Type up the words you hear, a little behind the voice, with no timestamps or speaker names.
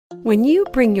When you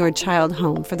bring your child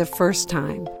home for the first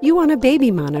time, you want a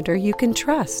baby monitor you can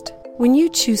trust. When you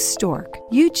choose Stork,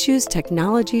 you choose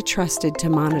technology trusted to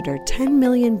monitor 10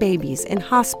 million babies in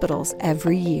hospitals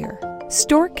every year.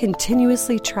 Stork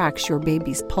continuously tracks your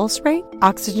baby's pulse rate,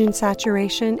 oxygen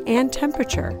saturation, and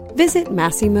temperature. Visit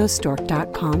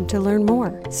MassimoStork.com to learn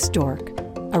more. Stork,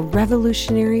 a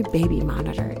revolutionary baby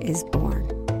monitor, is born.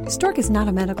 Stork is not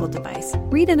a medical device.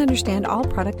 Read and understand all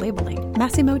product labeling.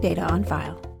 Massimo data on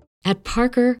file. At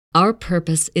Parker, our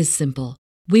purpose is simple.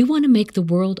 We want to make the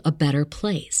world a better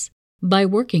place by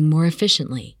working more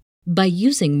efficiently, by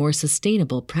using more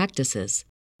sustainable practices,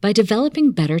 by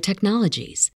developing better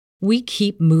technologies. We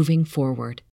keep moving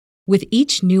forward. With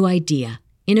each new idea,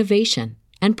 innovation,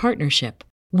 and partnership,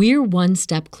 we're one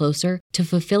step closer to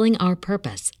fulfilling our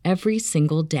purpose every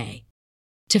single day.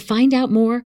 To find out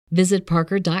more, visit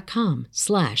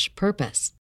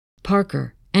parker.com/purpose.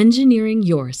 Parker, engineering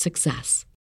your success.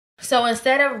 So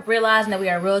instead of realizing that we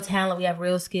are real talent, we have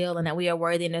real skill, and that we are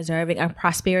worthy and deserving of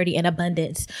prosperity and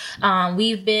abundance,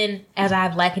 we've been, as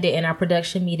I've likened it in our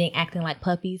production meeting, acting like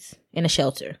puppies in a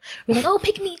shelter. We're like, oh,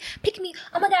 pick me.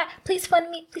 Oh my God, please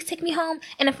fund me. Please take me home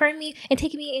and affirm me and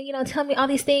take me and, tell me all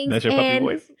these things. That's your puppy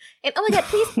voice? And oh my God,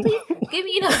 please give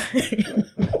me,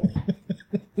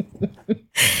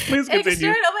 Please continue.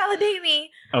 External validate me.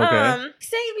 Okay.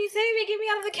 Save me, get me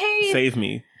out of the cave. Save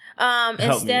me.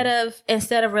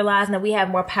 Instead of realizing that we have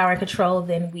more power and control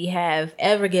than we have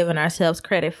ever given ourselves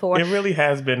credit for. It really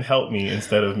has been help me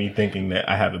instead of me thinking that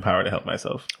I have the power to help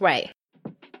myself. Right.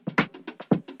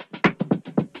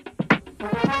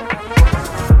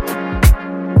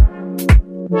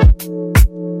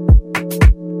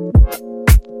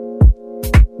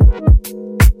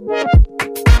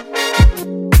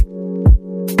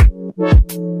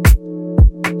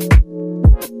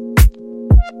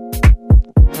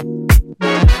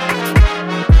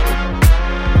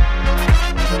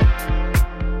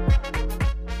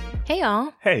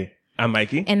 Hey, I'm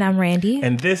Mikey. And I'm Randy.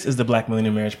 And this is the Black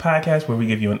Millennial Marriage Podcast, where we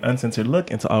give you an uncensored look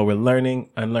into all we're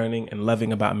learning, unlearning, and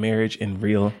loving about marriage in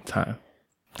real time.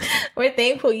 We're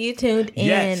thankful you tuned in.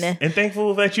 Yes, and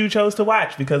thankful that you chose to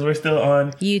watch, because we're still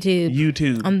on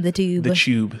YouTube. On the tube. The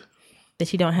tube.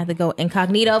 That you don't have to go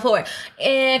incognito for.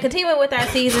 And continuing with our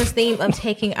season's theme of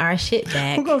taking our shit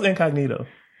back. Who goes incognito?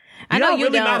 I know you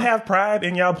really don't. Not have pride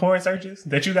in y'all porn searches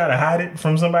that you gotta hide it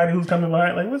from somebody who's coming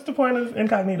behind. Like, what's the point of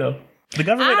incognito? The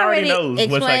government already knows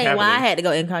what's like happening. Why I had to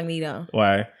go incognito.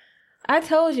 Why? I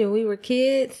told you we were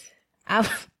kids. I was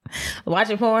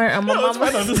watching porn on my mama.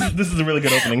 This is a really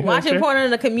good opening. Watching porn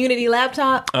on a community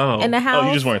laptop in the house. Oh,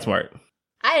 you just weren't smart.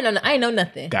 I didn't know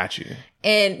nothing. Got you.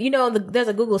 And there's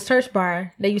a Google search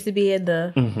bar that used to be in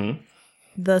the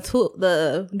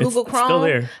Google Chrome, still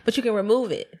there, but you can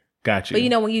remove it. Got you.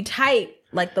 But when you type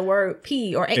like the word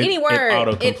P or any word, it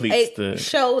auto-completes it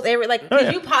shows every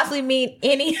could you possibly mean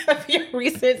any of your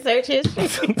recent searches?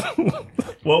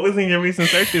 What was in your recent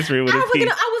search history with a P?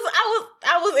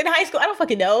 I was in high school. I don't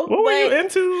fucking know. What were you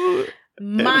into?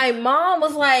 My mom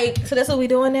was like, so that's what we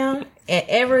doing now? And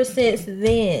ever since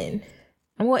then,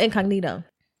 I'm going incognito.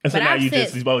 And so now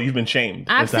you've been shamed.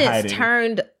 I've since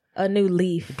turned a new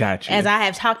leaf. Gotcha. As I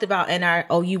have talked about in our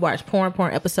You Watch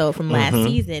Porn episode from last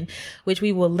season, which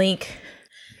we will link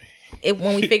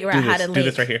when we figure out how to link. Do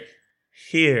this right here.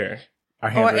 Here. Our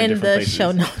hands or in the places.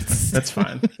 Show notes. That's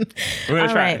fine. We're going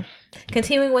to try. Right.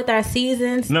 Continuing with our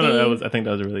seasons. No, I think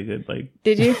that was really good.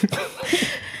 Did you?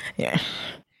 Yeah.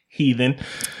 Heathen.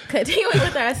 Continuing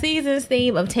with our seasons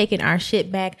theme of taking our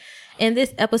shit back. In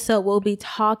this episode, we'll be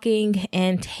taking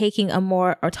a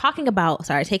more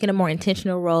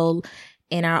intentional role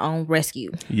in our own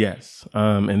rescue. Yes.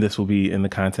 And this will be in the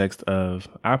context of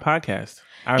our podcast,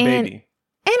 our baby.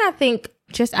 And I think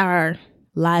just our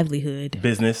livelihood.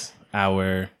 Business,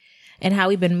 and how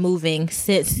we've been moving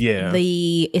since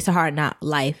the It's a Hard Knock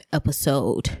Life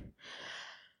episode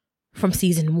from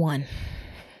season 1.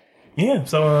 Yeah.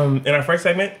 So in our first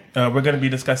segment, we're going to be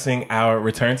discussing our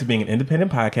return to being an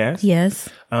independent podcast. Yes.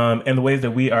 And the ways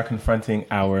that we are confronting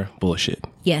our bullshit.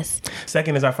 Yes.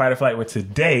 Second is our fight or flight, where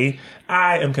today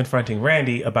I am confronting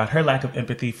Randy about her lack of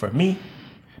empathy for me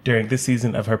during this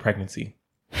season of her pregnancy.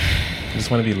 I just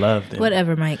want to be loved.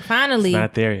 Whatever, Mike. Finally, it's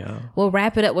not there, y'all. We'll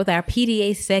wrap it up with our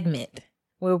PDA segment,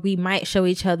 where we might show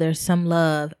each other some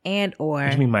love and/or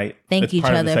thank each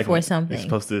other for something. It's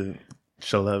supposed to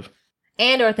show love.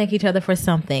 And/or thank each other for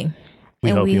something.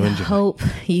 We hope you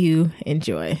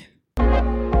enjoy.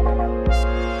 And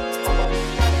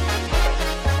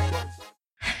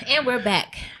we're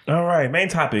back. All right. Main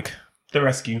topic, the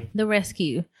rescue.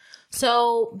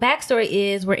 So, backstory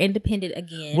is we're independent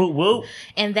again. Woo woo.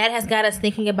 And that has got us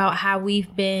thinking about how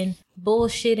we've been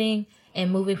bullshitting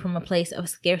and moving from a place of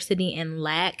scarcity and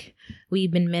lack.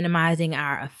 We've been minimizing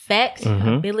our effect,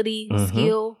 ability,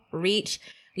 skill, reach.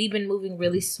 We've been moving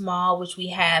really small, which we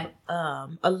have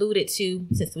alluded to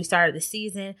since we started the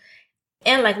season.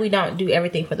 And like we don't do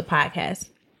everything for the podcast.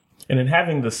 And in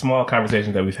having the small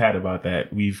conversations that we've had about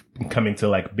that, we've been coming to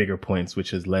like bigger points,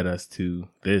 which has led us to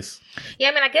this. Yeah,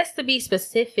 I mean, I guess to be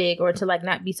specific or to like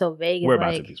not be so vague. We're like,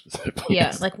 about to be specific.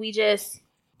 Yeah, like we just,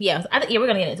 we're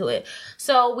going to get into it.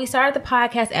 So we started the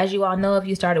podcast, as you all know, if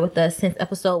you started with us since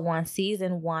episode 1,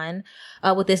 season 1,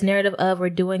 with this narrative of we're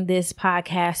doing this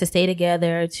podcast to stay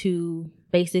together, to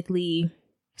basically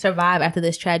survive after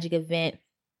this tragic event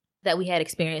that we had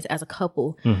experienced as a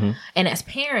couple and as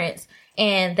parents.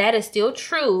 And that is still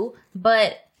true,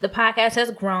 but the podcast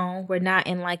has grown. We're not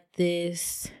in like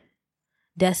this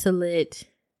desolate,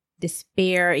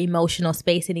 despair, emotional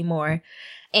space anymore.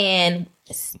 And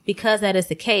because that is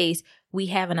the case, we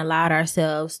haven't allowed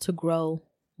ourselves to grow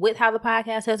with how the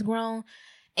podcast has grown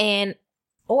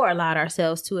or allowed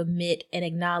ourselves to admit and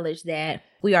acknowledge that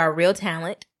we are a real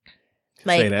talent.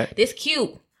 Like, say that. This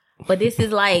cute, but this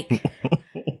is like...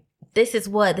 This is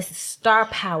star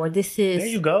power. This is...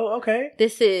 There you go. Okay.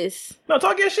 This is... No,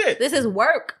 talk your shit. This is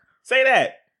work. Say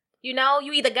that. You know,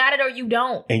 you either got it or you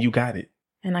don't. And you got it.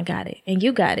 And I got it. And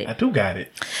you got it. I do got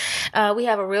it. We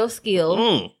have a real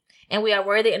skill. And we are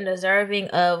worthy and deserving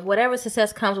of whatever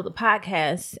success comes with the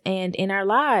podcast and in our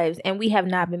lives. And we have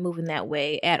not been moving that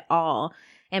way at all.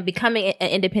 And becoming an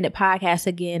independent podcast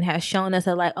again has shown us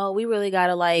that like, oh, we really got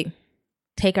to like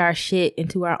take our shit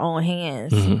into our own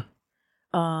hands.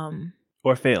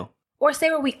 Or fail. Or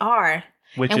stay where we are.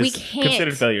 Which and is we can't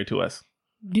considered failure to us.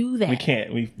 Do that. We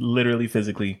can't. We literally,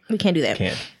 physically... We can't do that.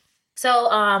 Can't.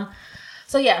 So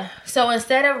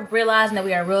instead of realizing that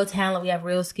we are real talent, we have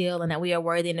real skill, and that we are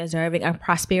worthy and deserving of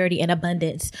prosperity and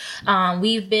abundance,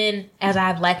 we've been, as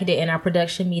I've likened it in our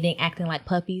production meeting, acting like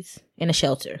puppies in a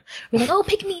shelter. We're like, oh,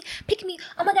 pick me.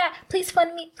 Oh my God, please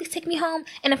fund me. Please take me home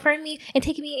and affirm me and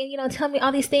take me and, tell me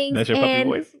all these things. That's your puppy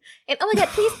voice? And oh my God,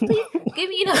 please give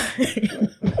me,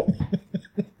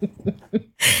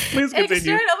 Please continue.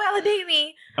 External validate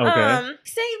me. Okay.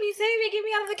 Save me, get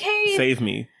me out of the cave. Save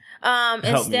me.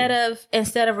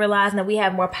 Instead of realizing that we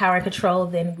have more power and control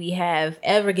than we have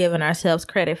ever given ourselves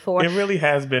credit for. It really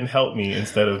has been help me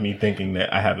instead of me thinking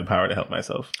that I have the power to help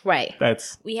myself. Right.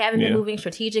 We haven't been moving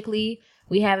strategically.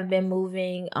 We haven't been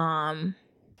moving, and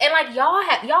like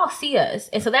y'all see us.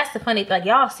 And so that's the funny, like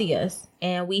y'all see us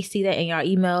and we see that in your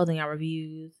emails and your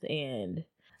reviews and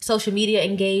social media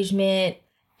engagement.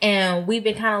 And we've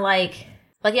been kind of like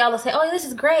y'all will say, oh, this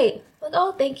is great. Like,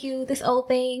 oh, thank you, this old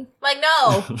thing. Like,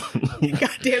 no. God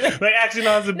damn it. Like, actually,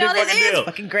 no, it's a big fucking deal. This is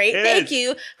fucking great. Thank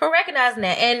you for recognizing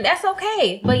that. And that's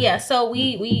okay. But yeah, so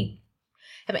we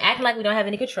have been acting like we don't have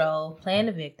any control, playing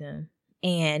the victim,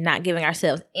 and not giving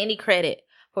ourselves any credit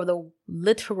for the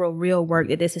literal real work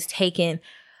that this has taken.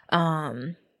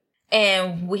 And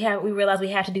we realize we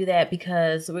have to do that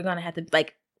because we're going to have to,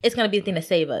 like, it's going to be the thing to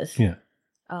save us. Yeah.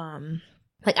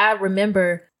 Like, I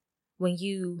remember when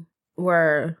Drew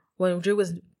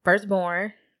was first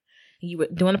born, you were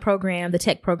doing the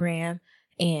tech program,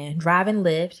 and Drive and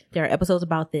Lyft. There are episodes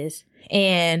about this.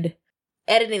 And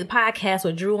editing the podcast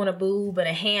with Drew on a boob and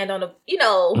a hand on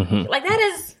like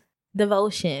that is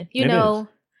devotion,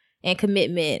 and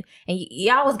commitment. And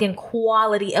y'all was getting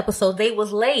quality episodes. They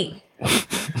was late.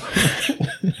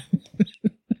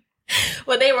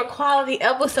 But they were quality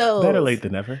episodes. Better late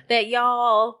than never. That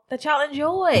y'all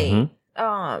enjoy.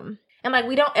 And like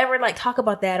we don't ever like talk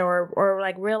about that or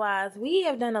like realize we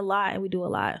have done a lot and we do a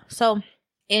lot. So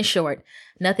in short,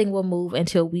 nothing will move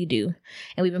until we do.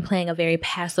 And we've been playing a very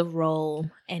passive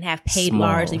role and have paid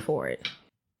largely for it.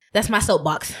 That's my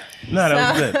soapbox. No,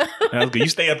 that was good. That was good. You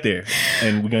stay up there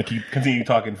and we're gonna continue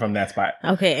talking from that spot.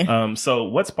 Okay. So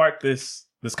what sparked this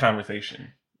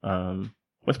conversation?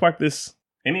 What sparked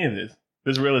any of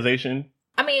this realization?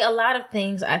 I mean, a lot of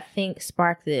things I think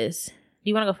sparked this. Do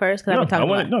you want to go first? Because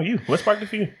you. What sparked it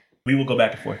for you? We will go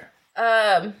back and forth.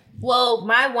 Well,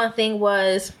 my one thing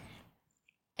was,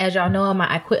 as y'all know,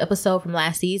 I quit episode from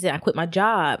last season. I quit my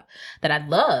job that I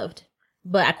loved,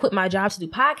 but I quit my job to do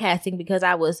podcasting because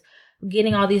I was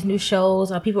getting all these new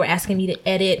shows. People were asking me to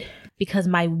edit because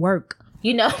my work,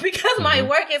 because my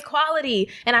work is quality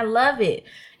and I love it.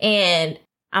 And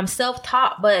I'm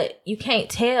self-taught, but you can't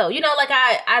tell.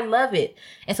 I love it.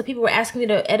 And so people were asking me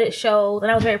to edit shows, and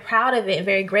I was very proud of it and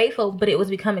very grateful, but it was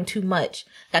becoming too much.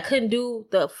 I couldn't do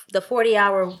the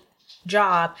 40-hour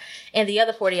job and the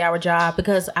other 40-hour job,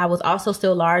 because I was also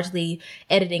still largely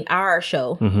editing our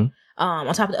show.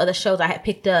 On top of the other shows I had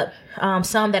picked up,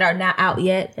 some that are not out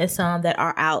yet and some that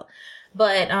are out.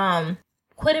 But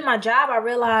quitting my job, I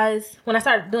realized when I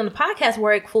started doing the podcast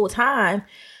work full time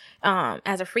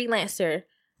as a freelancer,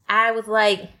 I was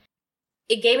like,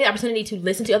 it gave me the opportunity to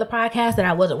listen to other podcasts that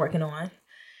I wasn't working on.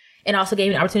 And also gave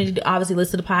me the opportunity to obviously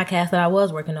listen to the podcast that I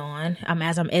was working on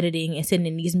as I'm editing and sitting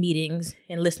in these meetings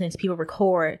and listening to people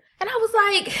record. And I was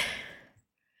like,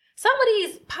 some of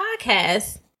these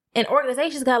podcasts and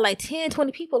organizations got like 10,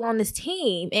 20 people on this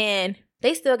team, and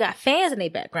they still got fans in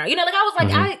their background. You know, like I was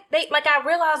like, I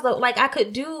realized that like I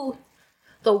could do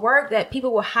the work that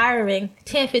people were hiring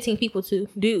 10, 15 people to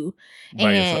do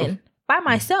by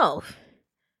myself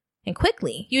and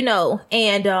quickly, you know,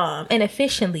 and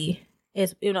efficiently.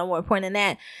 Is, you know, more important than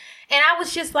that. And I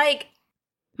was just like,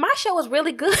 my show is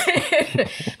really good.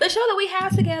 The show that we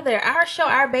have together, our show,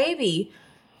 our baby,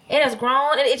 it has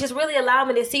grown, and it just really allowed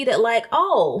me to see that, like,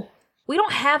 oh, we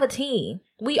don't have a team.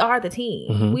 We are the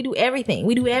team. We do everything.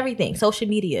 We do everything. Social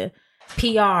media,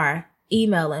 PR,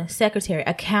 emailing, secretary,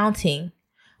 accounting.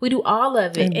 We do all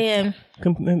of it. And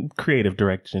creative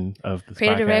direction of the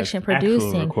creative podcast, direction,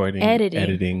 producing, recording,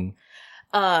 editing.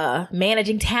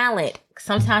 Managing talent.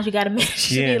 Sometimes you gotta manage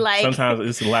to be like, sometimes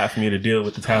it's a lot for me to deal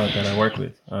with the talent that I work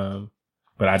with.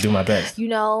 But I do my best. You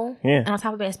know? Yeah. And on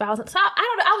top of being a spouse. So I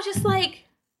don't know, I was just like,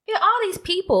 you know, all these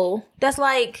people that's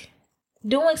like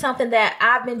doing something that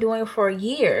I've been doing for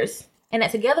years, and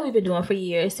that together we've been doing for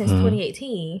years since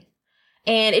 2018.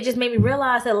 And it just made me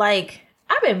realize that like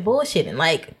I've been bullshitting.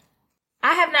 Like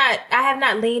I have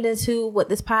not leaned into what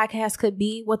this podcast could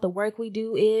be, what the work we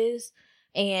do is.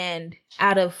 And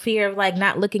out of fear of like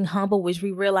not looking humble, which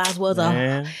we realized was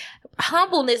a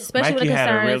humbleness, especially Mikey when it concerns.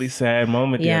 had a really sad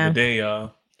moment the other day,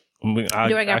 y'all.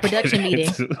 During our production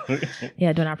meeting.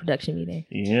 Yeah, during our production meeting.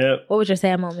 Yep. What was your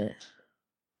sad moment?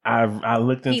 I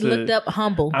looked into. He looked up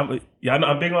humble. I'm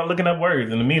big on looking up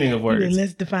words and the meaning of words.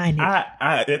 Let's define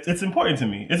it. It's important to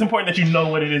me. It's important that you know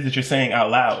what it is that you're saying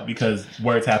out loud, because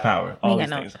words have power. All these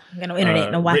things. I got no internet,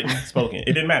 no Wi-Fi. Written, spoken.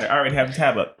 It didn't matter. I already have the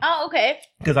tab up. Oh, okay.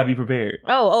 Because I be prepared.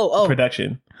 Oh.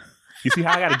 Production. You see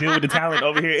how I got to deal with the talent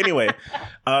over here? Anyway,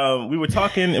 we were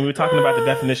talking about the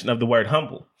definition of the word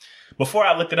humble. Before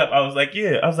I looked it up, I was like,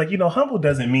 you know, humble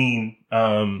doesn't mean...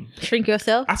 shrink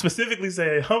yourself? I specifically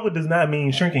said humble does not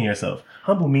mean shrinking yourself.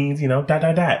 Humble means, you know, ... Then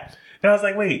I was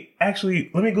like, wait,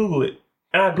 actually, let me Google it.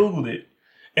 And I Googled it.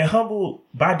 And humble,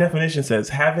 by definition, says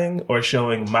having or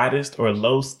showing modest or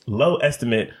low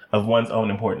estimate of one's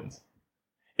own importance.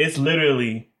 It's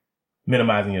literally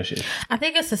minimizing your shit. I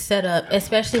think it's a setup,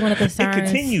 especially when it concerns... It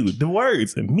continued. The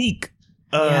words, meek.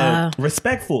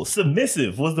 Respectful,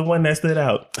 submissive was the one that stood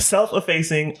out.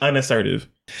 Self-effacing, unassertive.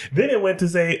 Then it went to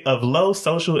say of low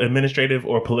social, administrative,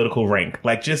 or political rank,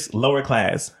 like just lower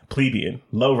class, plebeian,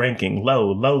 low ranking,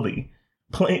 lowly.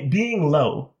 Being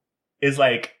low is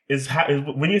like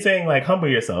when you're saying like humble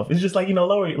yourself. It's just like, you know,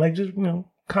 lower, like just, you know,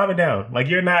 calm it down. Like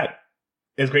you're not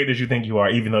as great as you think you are,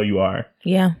 even though you are.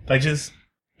 Yeah. Like just.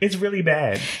 It's really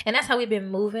bad. And that's how we've been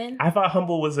moving. I thought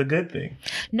humble was a good thing.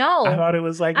 No. I thought it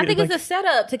was like... I think it's a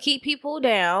setup to keep people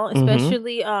down,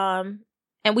 especially... and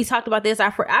we talked about this.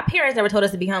 Our parents never told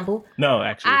us to be humble. No,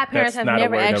 actually. Our parents have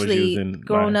never actually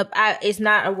grown up... it's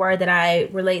not a word that I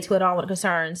relate to at all when it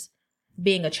concerns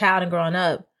being a child and growing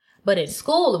up. But in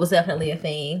school, it was definitely a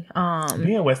thing.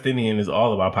 Being West Indian is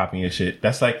all about popping your shit.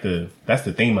 That's like that's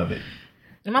the theme of it.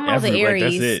 My mom's an Aries.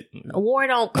 Like, that's it. War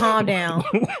don't calm down.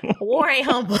 War ain't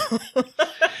humble.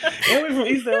 And we from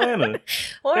East Atlanta.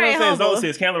 War ain't humble. Don't say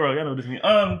it's Candler Road. Y'all know what this means.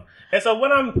 And so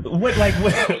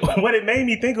what it made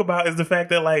me think about is the fact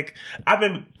that like I've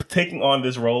been taking on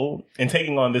this role and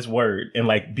taking on this word and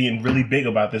like being really big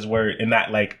about this word and not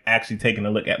like actually taking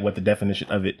a look at what the definition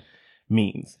of it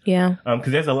means. Yeah.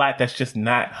 Because there's a lot that's just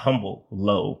not humble,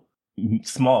 low,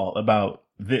 small about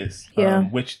this. Yeah.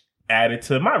 Which added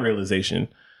to my realization.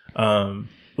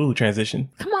 Transition.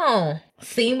 Come on.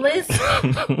 Seamless.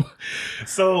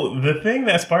 So the thing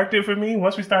that sparked it for me,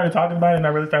 once we started talking about it and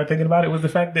I really started thinking about it, was the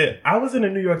fact that I was in the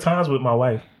New York Times with my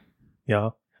wife.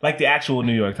 Y'all. Like the actual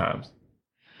New York Times.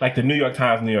 Like the New York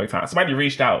Times. Somebody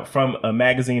reached out from a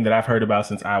magazine that I've heard about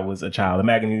since I was a child. A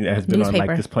magazine that has been on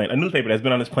like this planet. A newspaper that's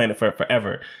been on this planet for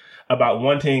forever. About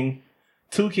wanting...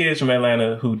 2 kids from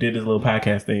Atlanta who did this little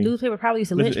podcast thing. Newspaper probably used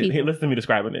to lynch people. Listen to me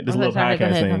describing it. This little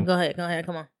podcast thing. Go ahead.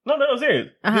 Come on. No, serious.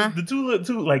 The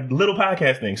two like little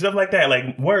podcast things, stuff like that,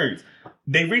 like words.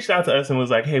 They reached out to us and was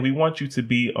like, "Hey, we want you to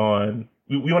be on.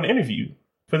 We want to interview you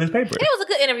for this paper." It was a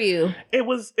good interview. It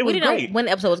was great. Know when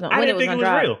the episode was going. I didn't think it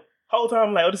was real. Whole time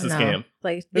I'm like, oh, this is a scam.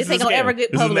 Like, this ain't gonna ever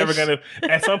get published. This is never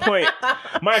gonna. At some point,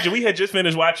 mind you, we had just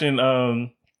finished watching.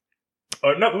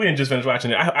 Or no, we didn't just finish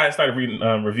watching it. I started reading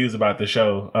reviews about the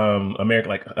show, America,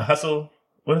 like Hustle.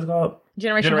 What is it called?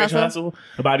 Generation Hustle.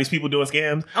 About these people doing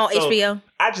scams on HBO.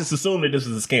 I just assumed that this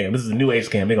was a scam. This is a new age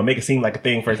scam. They're gonna make it seem like a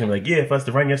thing first. And be like, yeah, for us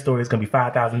to run your story, it's gonna be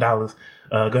 $5,000.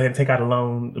 Go ahead and take out a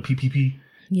loan, a PPP.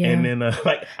 Yeah. And then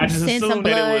like I just assumed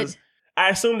that it was. I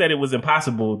assumed that it was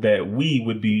impossible that we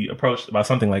would be approached about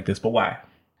something like this. But why?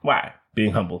 Why?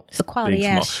 Being humble. It's a quality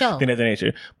ass show. Things of that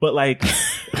nature. But like.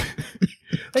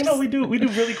 Like, no, we do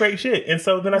really great shit. And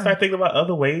so then I started thinking about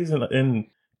other ways and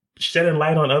shedding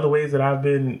light on other ways that I've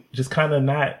been just kind of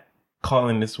not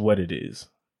calling this what it is,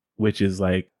 which is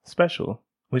like special,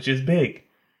 which is big.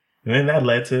 And then that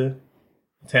led to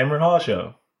Tamron Hall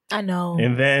show. I know.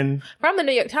 And then from the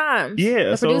New York Times.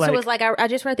 Yeah. The producer was like, I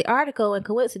just read the article and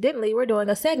coincidentally we're doing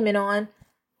a segment on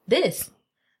this.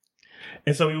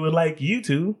 And so we would like you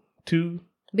two to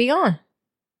be on.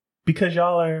 Because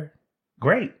y'all are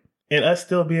great. And us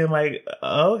still being like,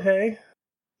 okay.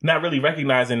 Not really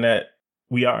recognizing that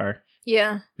we are.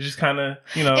 Yeah. It's just kind of,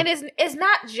 you know. And it's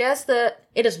not just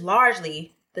it is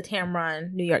largely the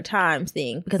Tamron New York Times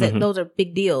thing because those are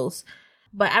big deals.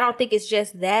 But I don't think it's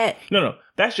just that. No.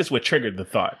 That's just what triggered the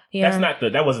thought. Yeah.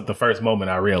 That wasn't the first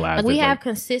moment I realized. Like we have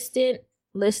consistent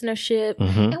listenership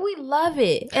and we love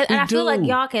it. And I feel like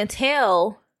y'all can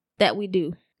tell that we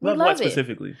do. We love what it.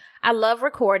 Specifically? I love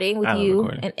recording with you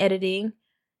and editing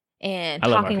and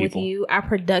talking with you. Our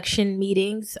production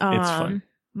meetings. It's fun.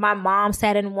 My mom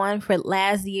sat in one for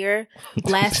last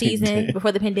season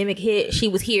before the pandemic hit. She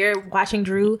was here watching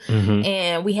Drew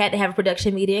and we had to have a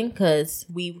production meeting because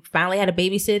we finally had a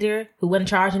babysitter who wasn't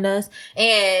charging us.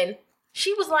 And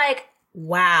she was like,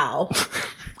 wow,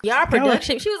 y'all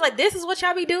production. She was like, this is what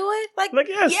y'all be doing? Like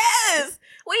yes. Yes.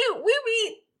 We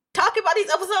be talking about these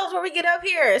episodes where we get up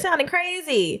here. It's sounding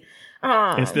crazy.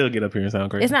 And still get up here and sound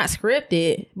crazy. It's not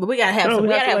scripted, but we gotta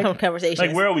have some conversations.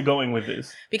 Like, where are we going with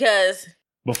this? Because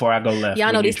before I go left,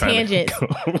 y'all know these tangents.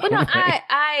 But no,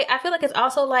 I feel like it's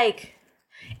also like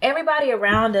everybody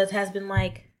around us has been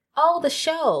like, oh, the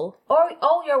show, or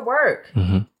oh, your work,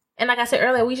 and like I said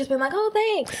earlier, we just been like, oh,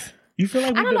 thanks. You feel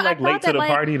like we've been like late to the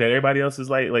party that everybody else is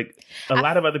like a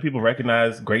lot of other people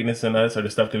recognize greatness in us or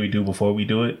the stuff that we do before we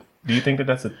do it. Do you think that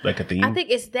that's a theme? I think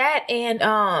it's that, and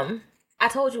I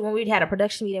told you when we had a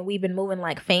production meeting, we've been moving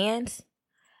like fans.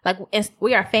 Like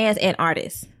we are fans and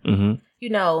artists, you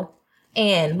know,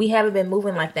 and we haven't been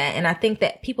moving like that. And I think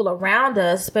that people around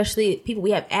us, especially people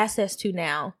we have access to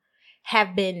now,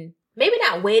 have been maybe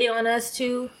not waiting on us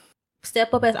to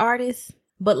step up as artists,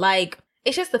 but like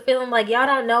it's just the feeling like y'all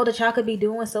don't know that y'all could be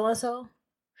doing so and so.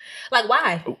 Like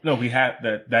why? No, we have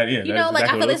that. Yeah, you know, like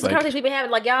I feel this is the conversation we've been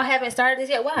having. Like y'all haven't started this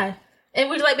yet. Why? And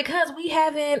we're like, because we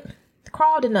haven't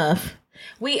crawled enough.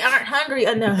 We aren't hungry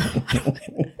enough.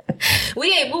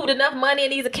 We ain't moved enough money in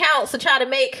these accounts to try to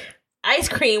make ice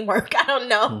cream work. I don't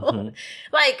know.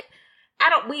 Like,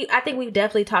 I think we've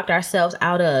definitely talked ourselves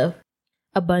out of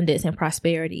abundance and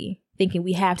prosperity, thinking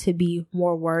we have to be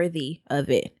more worthy of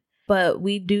it. But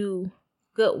we do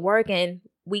good work and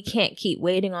we can't keep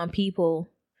waiting on people.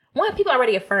 One, people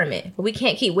already affirm it, but we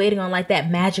can't keep waiting on like that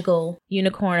magical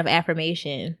unicorn of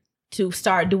affirmation to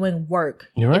start doing work.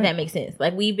 Right. If that makes sense.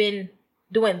 Like we've been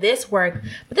doing this work,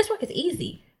 but this work is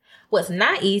easy. What's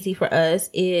not easy for us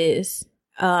is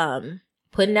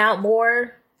putting out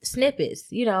more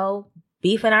snippets, you know,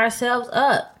 beefing ourselves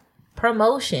up,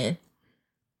 promotion,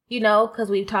 you know, because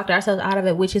we've talked ourselves out of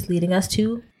it, which is leading us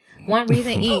to one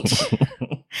reason each.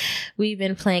 We've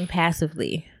been playing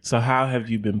passively. So how have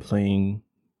you been playing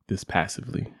this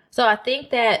passively? So I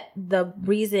think that the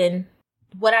reason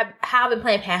how I've been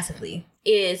playing passively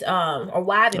is or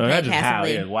why I've been playing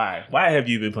passively. How, yeah, why have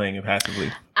you been playing it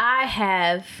passively?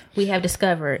 We have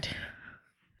discovered.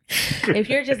 If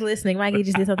you're just listening, Mikey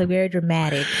just did something very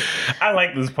dramatic. I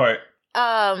like this part.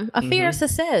 A fear of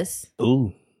success.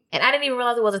 Ooh. And I didn't even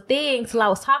realize it was a thing until I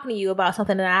was talking to you about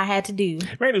something that I had to do.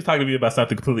 Randy was talking to me about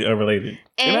something completely unrelated.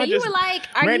 And you were like,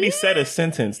 Randy said a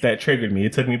sentence that triggered me.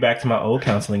 It took me back to my old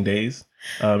counseling days.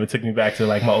 It took me back to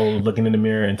like my old looking in the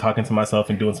mirror and talking to myself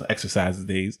and doing some exercises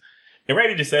days. And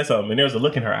Randy just said something and there was a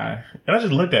look in her eye. And I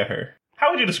just looked at her. How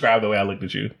would you describe the way I looked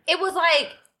at you? It was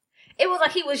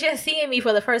like he was just seeing me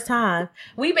for the first time.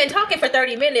 We've been talking for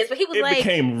 30 minutes, but he was It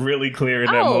became really clear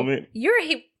in that moment.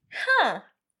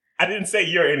 I didn't say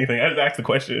you're anything. I just asked the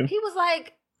question. He was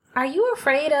like, are you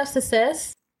afraid of success?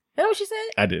 Is that what you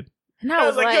said? I did. And I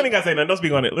was like, you ain't got to say nothing. Don't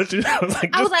speak on it. Just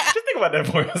think about that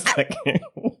for a second.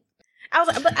 I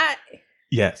was like,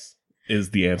 Yes,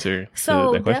 is the answer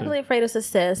so to that question. Definitely afraid of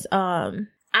success.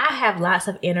 I have lots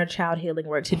of inner child healing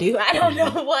work to do. I don't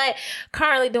know what.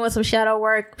 Currently doing some shadow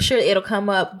work. I'm sure it'll come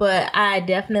up, but I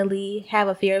definitely have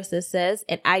a fear of success,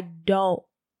 and I don't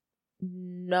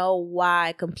know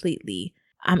why completely.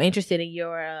 I'm interested in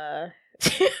your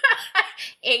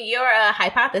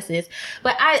hypothesis,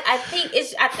 but I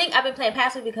think I've been playing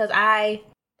passive because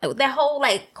that whole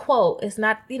like quote is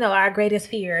not our greatest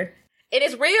fear. It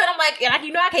is real. And I'm like,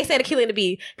 I can't say the Killing the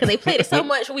Bee because they played it so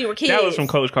much when we were kids. That was from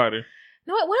Coach Carter.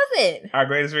 No, it wasn't. Our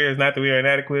greatest fear is not that we are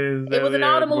inadequate. It was in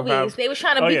all the movies. They were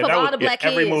trying to beef up all the black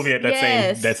kids. Every movie had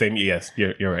that same. Yes,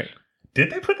 you're right. Did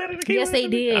they put that in the game? Yes, they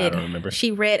did. I don't remember.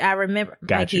 I remember.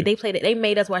 Gotcha. They played it. They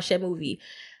made us watch that movie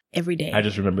every day. I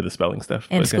just remember the spelling stuff.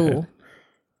 And school.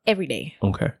 Every day.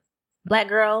 Okay. Black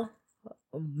girl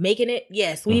making it.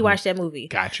 Yes, we watched that movie.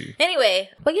 Got you. Anyway,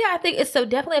 but yeah, I think it's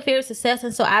definitely a fear of success.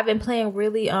 And so I've been playing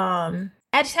really, I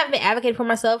just haven't been advocating for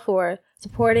myself for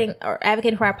supporting or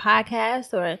advocating for our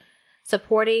podcast or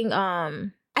supporting, I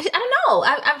don't know.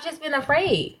 I've just been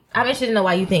afraid. I'm interested to know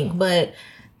why you think, but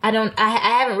I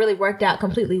haven't really worked out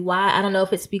completely why. I don't know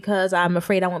if it's because I'm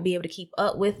afraid I won't be able to keep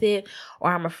up with it,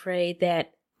 or I'm afraid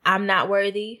that I'm not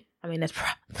worthy. I mean, that's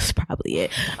probably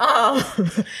it.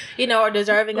 Or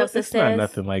deserving of success. It's not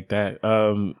nothing like that.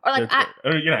 Or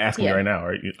you're not asking me right now,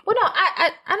 are you? Well, no,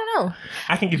 I don't know.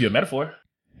 I can give you a metaphor.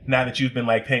 Now that you've been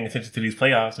like paying attention to these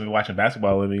playoffs and been watching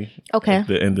basketball with me, okay, at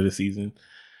the end of the season,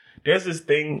 there's this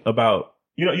thing about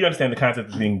you understand the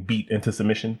concept of being beat into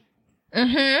submission.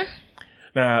 Mm-hmm.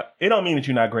 Now, it don't mean that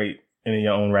you're not great in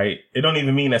your own right. It don't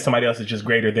even mean that somebody else is just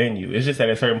greater than you. It's just that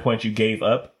at a certain point you gave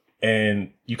up. And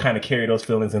you kind of carry those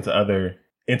feelings into other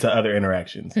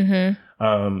interactions.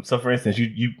 Mm-hmm. So, for instance,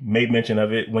 you made mention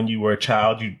of it when you were a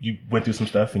child. You went through some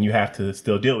stuff, and you have to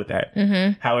still deal with that.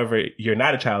 Mm-hmm. However, you're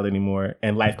not a child anymore,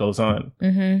 and life goes on.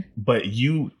 Mm-hmm. But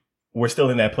you were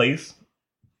still in that place,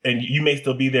 and you may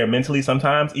still be there mentally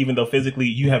sometimes, even though physically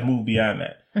you have moved beyond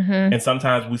that. Mm-hmm. And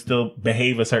sometimes we still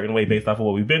behave a certain way based off of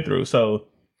what we've been through. So,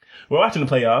 we're watching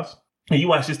the playoffs, and you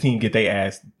watch this team get their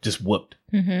ass just whooped.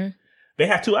 Mm-hmm. They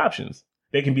have two options.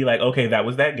 They can be like, okay, that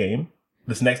was that game.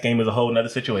 This next game is a whole nother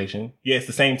situation. Yeah, it's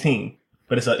the same team,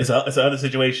 but it's another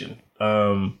situation.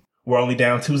 We're only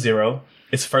down 2-0.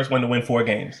 It's the first one to win 4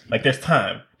 games. Like, there's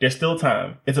time. There's still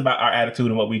time. It's about our attitude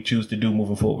and what we choose to do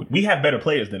moving forward. We have better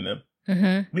players than them.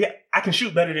 Mm-hmm. I can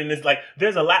shoot better than this. Like,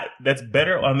 there's a lot that's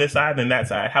better on this side than that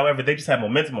side. However, they just have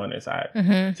momentum on their side.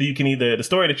 Mm-hmm. So you can either, the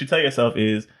story that you tell yourself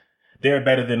is, they're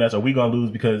better than us, or we gonna lose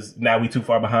because now we too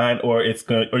far behind, or you're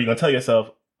gonna tell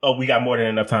yourself, oh, we got more than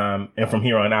enough time, and from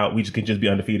here on out, we can just be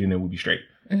undefeated and we'll be straight.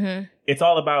 Mm-hmm. It's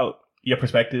all about your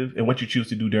perspective and what you choose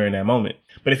to do during that moment.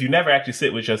 But if you never actually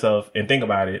sit with yourself and think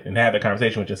about it and have that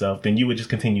conversation with yourself, then you would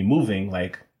just continue moving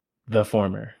like the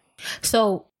former.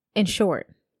 So, in short,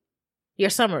 your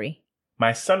summary.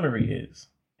 My summary is,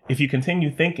 if you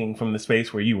continue thinking from the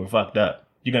space where you were fucked up,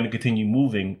 you're going to continue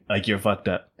moving like you're fucked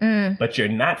up. But you're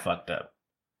not fucked up.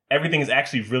 Everything is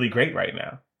actually really great right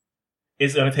now.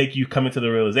 It's going to take you coming to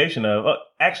the realization of, oh,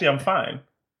 actually, I'm fine.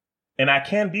 And I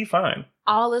can be fine.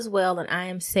 All is well and I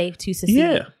am safe to succeed.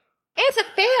 Yeah. And to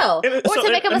fail. Or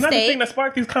to make a mistake. Another thing that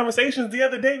sparked these conversations the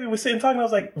other day, we were sitting talking, I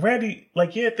was like, Randy,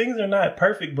 like, yeah, things are not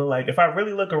perfect, but like, if I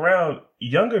really look around,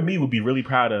 younger me would be really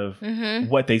proud of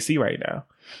what they see right now.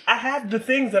 I have the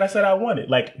things that I said I wanted.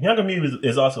 Like, younger me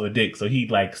is also a dick, so he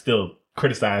like still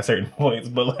criticize certain points,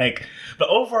 but like the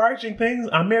overarching things,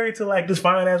 I'm married to like this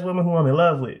fine ass woman who I'm in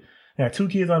love with. I got 2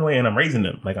 kids on the way and I'm raising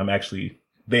them. Like, I'm actually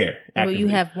there. Well, you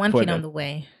have 1 kid on the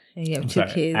way. And you have 2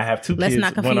 kids. I have 2 Let's kids.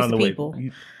 Let's not confuse the people.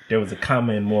 There was a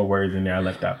comma and more words in there I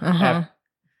left out. I have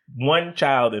 1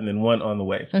 child and then 1 on the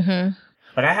way. Mm-hmm.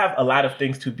 Like, I have a lot of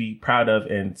things to be proud of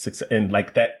and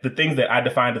like that. The things that I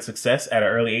defined as success at an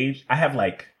early age, I have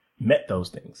like met those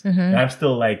things. Mm-hmm. And I'm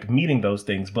still like meeting those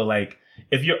things. But like,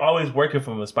 if you're always working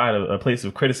from a spot of a place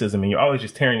of criticism and you're always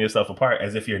just tearing yourself apart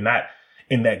as if you're not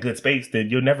in that good space, then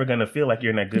you're never going to feel like you're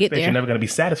in that good space. You're never going to be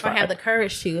satisfied. Or have the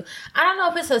courage to. I don't know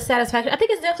if it's a satisfaction. I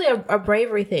think it's definitely a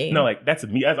bravery thing. No, like that's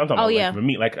me. I'm talking about like, for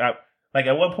me. Like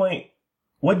at what point,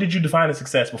 what did you define as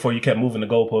success before you kept moving the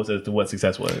goalposts as to what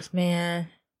success was? Man,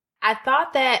 I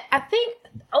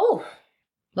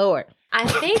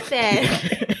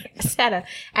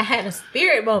had a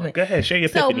spirit moment. Go ahead, share your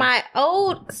epiphany. So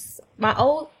my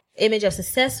old image of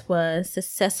success was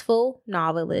successful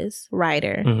novelist,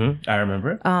 writer. Mm-hmm. I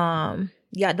remember.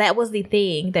 Yeah, that was the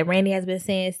thing that Randy has been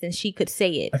saying since she could say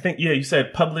it. I think, yeah, you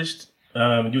said published.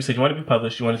 You said you want to be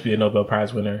published. You wanted to be a Nobel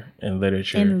Prize winner in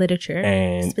literature.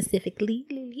 And specifically.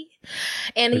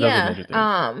 And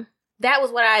yeah, that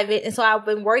was what and so I've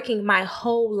been working my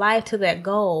whole life to that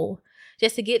goal.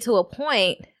 just to get to a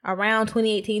point around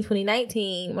 2018,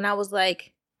 2019, when I was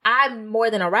like, I'm more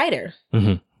than a writer.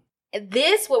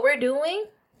 This, what we're doing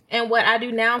and what I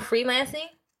do now freelancing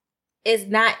is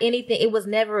not anything. It was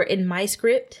never in my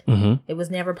script. It was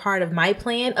never part of my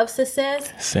plan of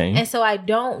success. Same. And so I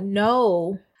don't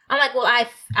know. I'm like, well,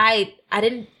 I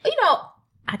didn't,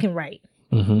 I can write,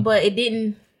 but it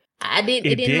didn't.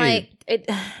 It didn't like it.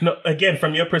 No, again,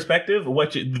 from your perspective,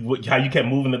 how you kept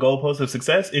moving the goalposts of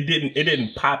success, it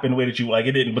didn't pop in the way that you like.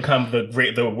 It didn't become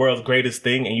the world's greatest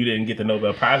thing, and you didn't get the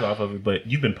Nobel Prize off of it. But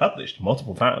you've been published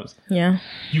multiple times. Yeah,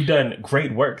 you've done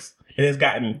great works. It has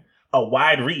gotten a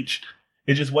wide reach.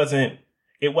 It just wasn't.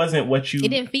 It wasn't what you. It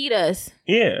didn't feed us.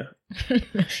 Yeah. It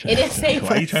didn't save us.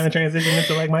 Why are you trying to transition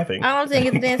into like my thing? I don't think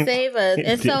it didn't save us.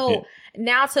 And so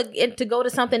now to go to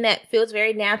something that feels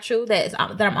very natural, that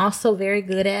I'm also very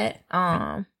good at,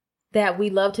 that we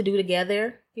love to do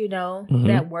together,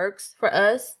 that works for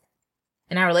us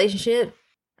in our relationship.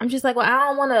 I'm just like, well, I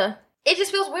don't want to. It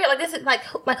just feels weird. Like this is like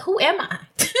who am I?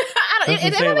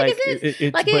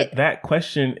 But that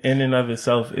question in and of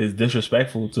itself is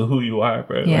disrespectful to who you are,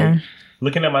 bro. Yeah. Like,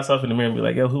 looking at myself in the mirror and be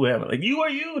like, yo, who am I? Like, you are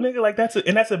you, nigga. Like that's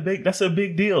a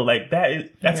big deal. Like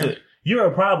you're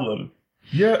a problem.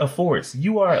 You're a force.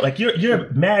 You are like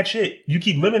you're mad shit. You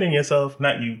keep limiting yourself.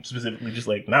 Not you specifically. Just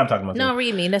like now I'm talking about. No,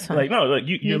 read me. That's fine. Like no, like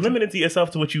you're limiting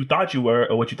yourself to what you thought you were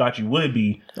or what you thought you would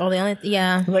be. Oh,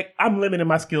 yeah. Like I'm limiting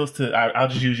my skills to. I'll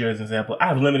just use yours as an example.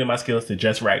 I've limited my skills to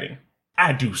just writing.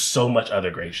 I do so much other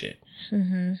great shit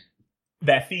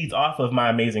that feeds off of my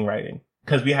amazing writing.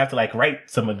 Because we have to like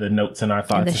write some of the notes and our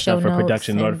thoughts and stuff for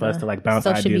production in order for us to like bounce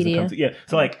ideas and come to,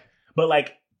 So like, but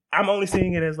like, I'm only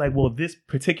seeing it as like, well, this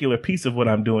particular piece of what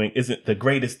I'm doing isn't the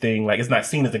greatest thing. Like, it's not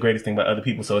seen as the greatest thing by other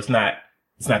people. So it's not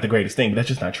the greatest thing. But that's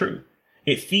just not true.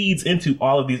 It feeds into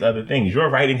all of these other things. Your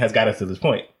writing has got us to this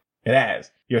point. It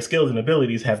has. Your skills and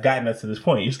abilities have gotten us to this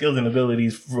point. Your skills and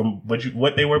abilities from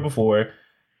what they were before,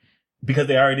 because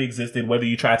they already existed, whether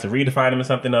you tried to redefine them as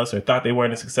something else or thought they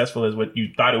weren't as successful as what you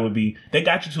thought it would be, they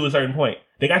got you to a certain point.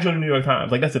 They got you in the New York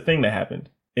Times. Like, that's a thing that happened.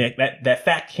 That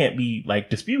fact can't be,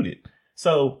 like, disputed.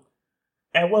 So,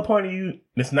 at what point are you,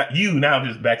 it's not you, now I'm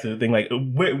just back to the thing, like,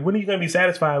 when are you going to be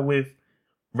satisfied with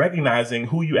recognizing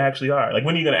who you actually are? Like,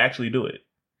 when are you going to actually do it?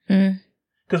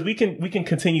 Because we can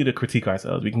continue to critique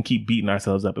ourselves. We can keep beating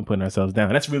ourselves up and putting ourselves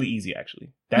down. That's really easy,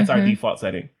 actually. That's our default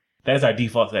setting. That is our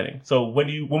default setting. So when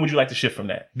would you like to shift from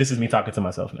that? This is me talking to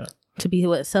myself now. To be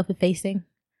what, self-effacing?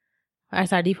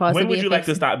 That's our default. When would you like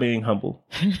to stop being humble?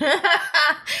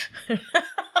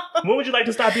 When would you like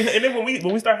to stop being? And then when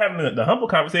we start having the humble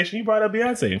conversation, you brought up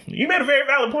Beyonce. You made a very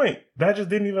valid point that I just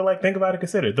didn't even like think about or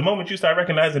consider. The moment you start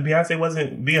recognizing Beyonce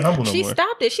wasn't being humble no more. She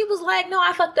stopped it. She was like, "No,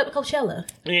 I fucked up at Coachella."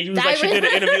 Yeah, she was like, she did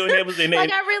an interview and it was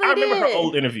like I remember her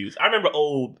old interviews.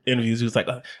 She was like,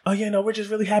 "Oh yeah, no, we're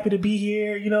just really happy to be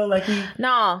here." Like we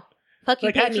fuck you,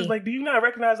 like actually, like, do you not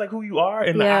recognize like who you are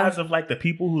in the eyes of like the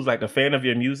people who's like a fan of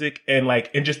your music and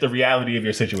just the reality of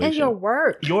your situation and your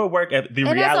work at the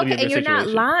reality of your situation, and you're not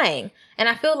lying. And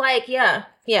I feel like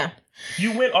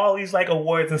you win all these like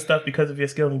awards and stuff because of your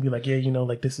skill and be like,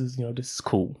 like this is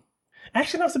cool.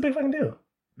 Actually, that's a big fucking deal.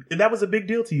 That was a big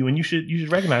deal to you, and you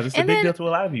should recognize it's a big deal to a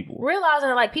lot of people.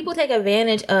 Realizing like people take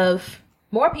advantage of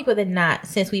more people than not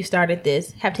since we've started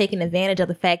this have taken advantage of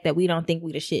the fact that we don't think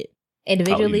we the shit.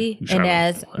 Individually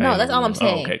that's all I'm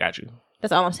saying. Okay, got you.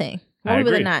 That's all I'm saying. More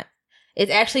people than not. It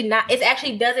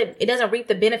doesn't reap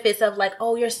the benefits of like,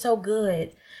 oh, you're so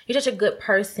good. You're such a good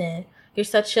person. You're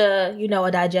such a,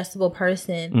 a digestible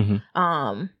person.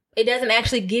 It doesn't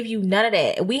actually give you none of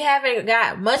that. We haven't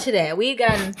got much of that. We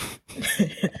haven't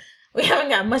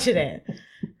got much of that.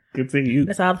 Good thing you.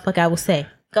 That's all the fuck I will say.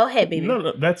 Go ahead, baby.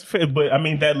 No, that's fair. But I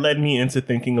mean, that led me into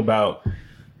thinking about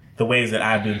the ways that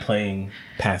I've been playing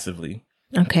passively.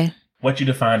 Okay. What you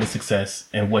define as success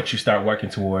and what you start working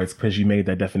towards because you made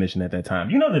that definition at that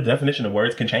time. The definition of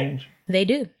words can change. They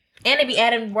do. And they be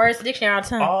adding words to the dictionary all the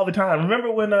time. All the time.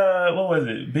 Remember when, what was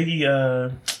it?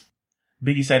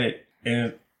 Biggie said it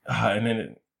and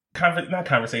then, not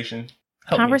conversation.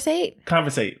 Conversate.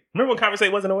 Remember when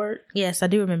conversate wasn't a word? Yes, I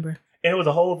do remember. And it was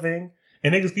a whole thing.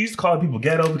 And niggas used to call people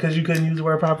ghetto because you couldn't use the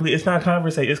word properly. It's not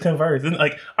conversate, it's converse. And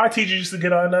like our teachers used to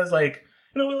get on us like,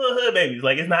 we're little hood babies.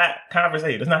 Like it's not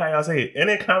conversate. That's not how y'all say it. And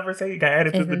then conversate got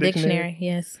added to the dictionary.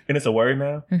 Yes. And it's a word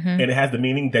now. And it has the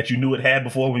meaning that you knew it had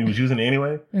before when you was using it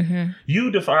anyway. You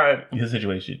define your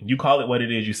situation. You call it what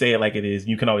it is. You say it like it is.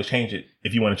 You can always change it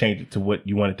if you want to change it to what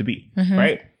you want it to be.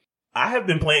 Right? I have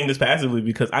been playing this passively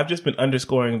because I've just been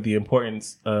underscoring the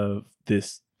importance of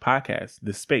this podcast,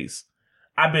 this space.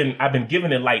 I've been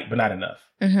giving it light, but not enough.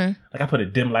 Mm-hmm. Like I put a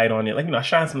dim light on it. Like, I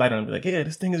shine some light on it and be like, yeah,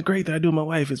 this thing is great that I do with my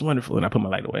wife. It's wonderful. And I put my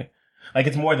light away. Like,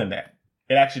 it's more than that.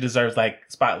 It actually deserves like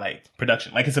spotlight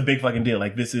production. Like, it's a big fucking deal.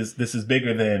 Like, this is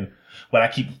bigger than what I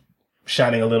keep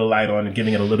shining a little light on and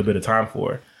giving it a little bit of time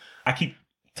for.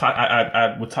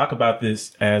 I would talk about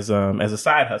this as a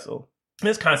side hustle.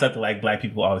 This concept of like black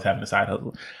people always having a side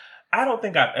hustle. I don't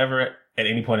think I've ever at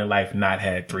any point in life not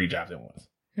had 3 jobs at once.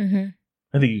 Mm-hmm.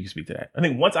 I think you can speak to that. I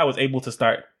think once I was able to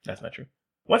start, that's not true.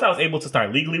 Once I was able to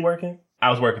start legally working, I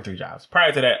was working 3 jobs.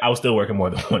 Prior to that, I was still working more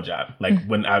than 1 job. Like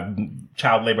when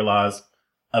child labor laws,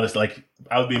 others, like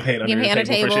I was being paid under the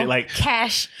table for shit. Like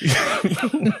cash.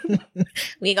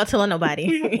 We ain't gonna tell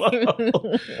nobody.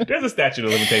 There's a statute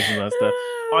of limitations on stuff.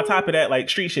 On top of that, like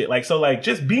street shit. Like, so like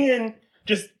just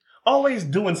always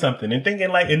doing something and thinking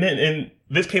like, and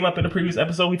this came up in the previous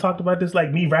episode. We talked about this,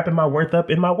 like me wrapping my worth up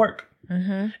in my work.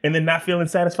 Mm-hmm. And then not feeling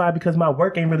satisfied because my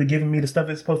work ain't really giving me the stuff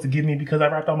it's supposed to give me because I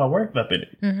wrapped all my work up in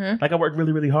it. Mm-hmm. Like I work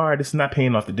really, really hard. It's not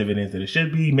paying off the dividends that it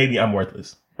should be. Maybe I'm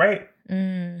worthless, right?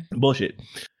 Bullshit.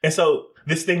 And so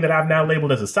this thing that I've now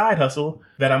labeled as a side hustle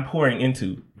that I'm pouring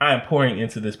into, I am pouring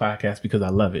into this podcast because I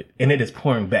love it. And it is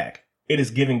pouring back. It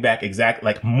is giving back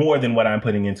like more than what I'm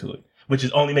putting into it, which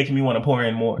is only making me want to pour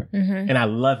in more. Mm-hmm. And I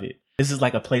love it. This is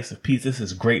like a place of peace. This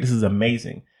is great. This is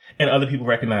amazing. And other people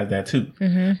recognize that too.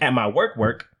 Mm-hmm. At my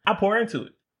work, I pour into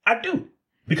it. I do.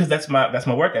 Because that's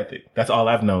my work ethic. That's all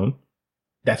I've known.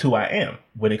 That's who I am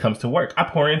when it comes to work. I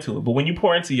pour into it. But when you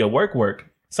pour into your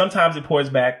work, sometimes it pours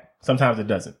back. Sometimes it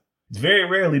doesn't. Very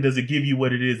rarely does it give you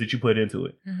what it is that you put into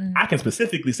it. Mm-hmm. I can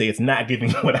specifically say it's not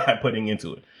giving what I'm putting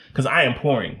into it. Because I am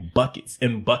pouring buckets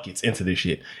and buckets into this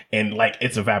shit. And like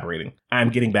it's evaporating. I'm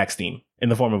getting back steam in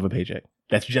the form of a paycheck.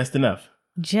 That's just enough.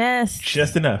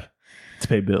 Just enough to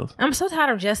pay bills. I'm so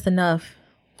tired of just enough.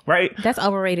 Right? That's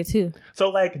overrated too. So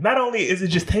like, not only is it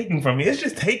just taking from me, it's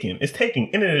just taking. It's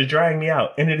taking, and it is drying me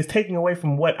out. And it is taking away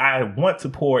from what I want to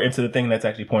pour into the thing that's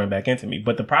actually pouring back into me.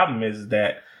 But the problem is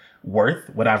that worth,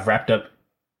 what I've wrapped up,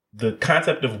 the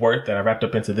concept of worth that I wrapped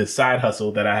up into this side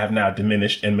hustle that I have now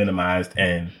diminished and minimized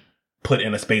and put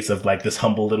in a space of like this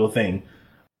humble little thing,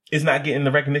 is not getting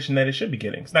the recognition that it should be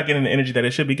getting. It's not getting the energy that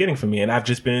it should be getting from me. And I've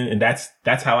just been, and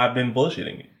that's how I've been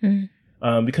bullshitting it.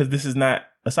 Mm-hmm. Because this is not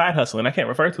a side hustle and I can't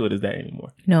refer to it as that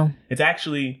anymore. No. It's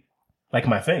actually like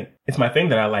my thing. It's my thing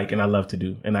that I like and I love to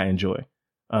do and I enjoy.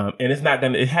 And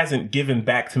it hasn't given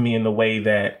back to me in the way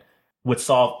that would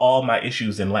solve all my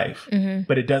issues in life,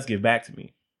 but it does give back to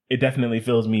me. It definitely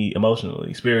fills me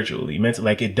emotionally, spiritually, mentally.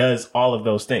 Like it does all of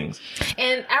those things.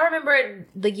 And I remember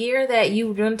the year that you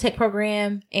were doing the tech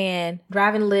program and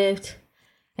driving Lyft,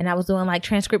 and I was doing like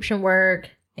transcription work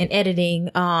and editing,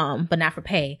 but not for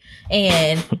pay.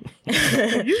 And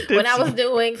when I was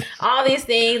doing all these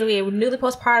things, we were newly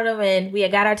postpartum and we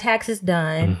had got our taxes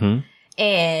done. Mm-hmm.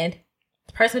 And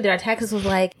the person who did our taxes was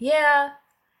like, yeah,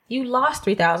 you lost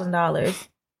 $3,000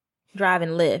 driving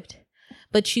Lyft,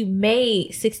 but you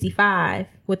made $65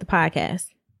 with the podcast.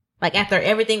 Like after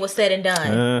everything was said and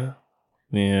done.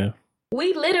 Yeah.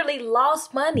 We literally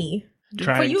lost money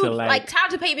trying for you, to like time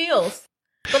to pay bills.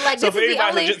 But like, so this is the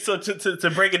only... So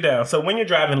to break it down. So when you're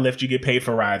driving Lyft, you get paid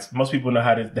for rides. Most people know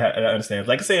how to understand.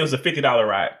 Like I say, it was a $50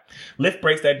 ride. Lyft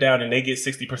breaks that down and they get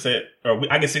 60%, or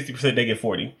I get 60%, they get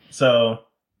 40%. So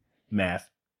math.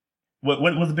 What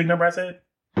was the big number I said?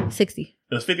 60.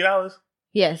 It was $50?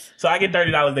 Yes. So I get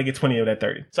 $30, they get 20 of that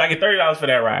 30. So I get $30 for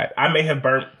that ride. I may have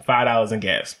burnt $5 in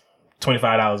gas.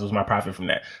 $25 was my profit from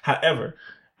that. However,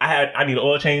 I need an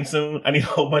oil change soon. I need a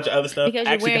whole bunch of other stuff. Because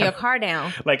you're wearing your car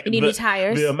down. Like you need new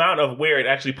tires. The amount of wear it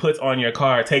actually puts on your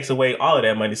car takes away all of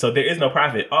that money. So there is no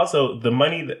profit. Also, the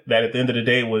money that at the end of the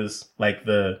day was like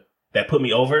that put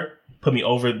me over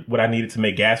what I needed to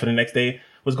make gas for the next day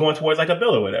was going towards like a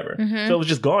bill or whatever. Mm-hmm. So it was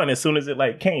just gone as soon as it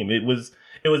like came. It was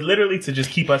literally to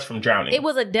just keep us from drowning. It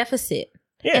was a deficit.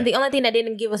 Yeah. And the only thing that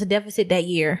didn't give us a deficit that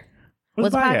year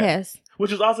was podcast.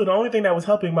 Which was also the only thing that was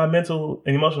helping my mental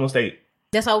and emotional state.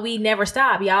 That's why we never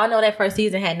stopped. Y'all know that first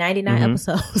season had 99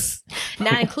 episodes,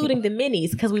 not including the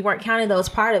minis because we weren't counting those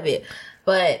part of it.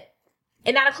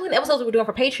 And not including the episodes we were doing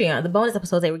for Patreon, the bonus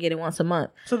episodes they were getting once a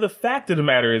month. So the fact of the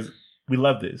matter is we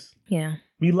love this. Yeah.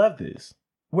 We love this.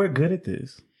 We're good at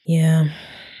this. Yeah.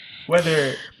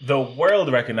 Whether the world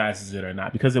recognizes it or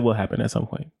not, because it will happen at some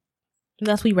point.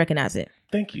 Unless we recognize it.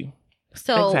 Thank you.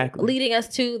 So leading us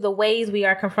to the ways we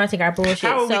are confronting our bullshit.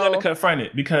 How are we going to confront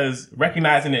it? Because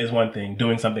recognizing it is one thing.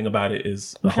 Doing something about it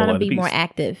is a whole other piece. We're trying to be more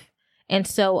active. And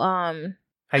so...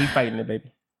 how you fighting it,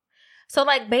 baby? So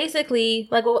like basically,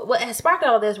 like what has sparked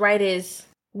all of this, right, is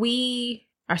we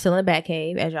are still in the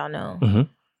Batcave, as y'all know.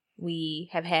 Mm-hmm. We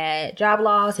have had job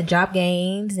loss and job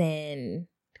gains and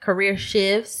career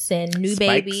shifts and new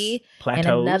Spikes, baby plateaus.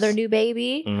 and another new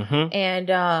baby. Mm-hmm.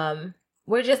 And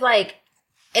we're just like,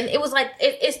 and it was like,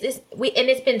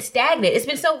 it's been stagnant. It's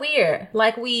been so weird.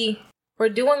 Like we were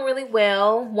doing really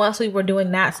well once we were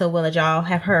doing not so well, as y'all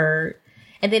have heard.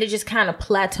 And then it just kind of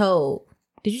plateaued.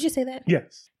 Did you just say that?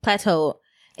 Yes. Plateaued.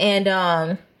 And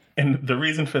the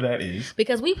reason for that is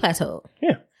because we plateaued.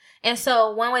 Yeah. And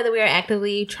so one way that we are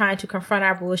actively trying to confront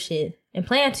our bullshit and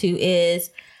plan to is,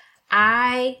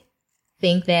 I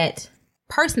think that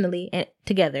personally and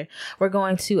together, we're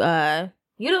going to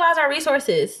utilize our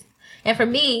resources. And for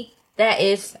me, that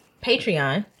is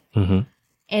Patreon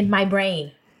and my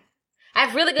brain. I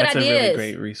have really good ideas. That's a really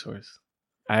great resource.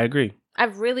 I agree. I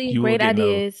have really great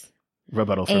ideas. No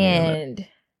rebuttal from me on that. And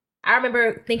I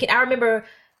remember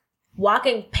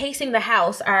pacing the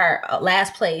house, our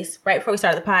last place, right before we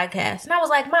started the podcast. And I was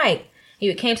like, Mike,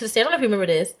 you came to the stairs. I don't know if you remember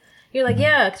this. You're like,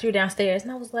 yeah, because you were downstairs.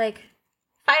 And I was like,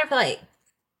 Fight or Flight.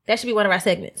 That should be one of our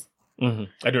segments. Mm-hmm.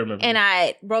 I do remember. And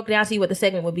I broke down to you what the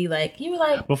segment would be like. You were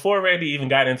like... Before Randy even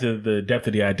got into the depth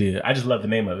of the idea, I just love the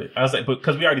name of it. I was like,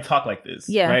 because we already talk like this.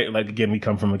 Yeah. Right? Like, again, we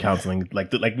come from a counseling.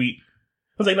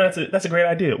 I was like, no, that's a great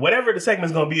idea. Whatever the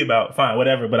segment's going to be about, fine,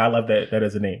 whatever. But I love that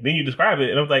as a name. Then you describe it,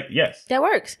 and I was like, yes. That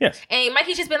works. Yes. And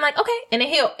Mikey's just been like, okay. And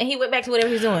then he went back to whatever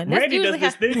he's doing. Randy does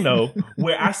this thing, though,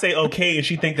 where I say okay, and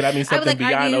she think that I mean something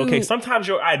beyond okay. Sometimes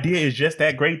your idea is just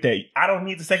that great that I don't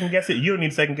need to second guess it. You don't need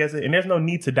to second guess it. And there's no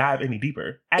need to dive any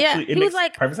deeper. Actually, it makes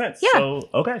perfect sense. Yeah. So,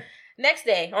 okay. Next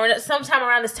day, or sometime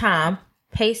around this time,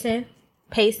 pacing.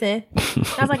 I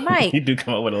was like, Mike. You do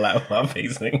come up with a lot while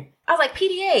pacing. I was like,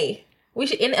 PDA. We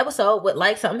should end the episode with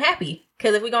like something happy.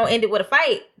 Because if we're going to end it with a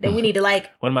fight, then we need to like...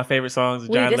 One of my favorite songs is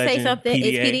John Legend. We need to say something.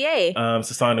 PDA. It's PDA.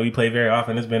 It's a song that we play very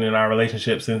often. It's been in our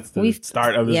relationship since the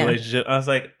start of this relationship. I was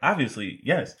like, obviously,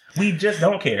 yes. We just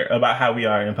don't care about how we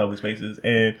are in public spaces.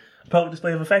 And public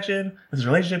display of affection, this is a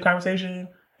relationship conversation.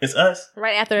 It's us.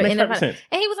 Right after the end of the...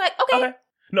 And he was like, okay.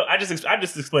 No, I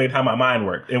just explained how my mind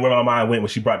worked and where my mind went when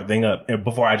she brought the thing up. And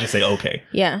before I just say okay.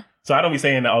 Yeah. So I don't be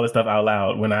saying all this stuff out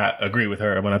loud when I agree with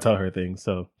her or when I tell her things.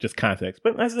 So just context.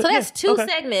 But that's two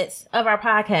segments of our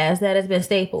podcast that has been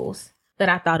staples that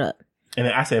I thought up. And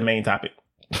then I said main topic.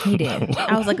 You did.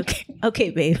 I was like, okay,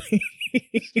 babe.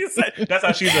 That's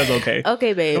how she says okay.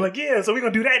 Okay, babe. I'm like, yeah, so we're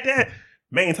going to do that.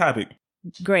 Main topic.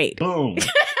 Great. Boom.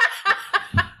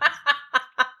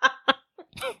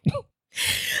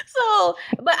 So,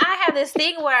 but I have this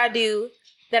thing where I do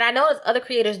that I know other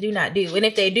creators do not do. And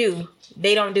if they do,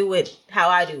 they don't do it how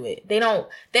I do it.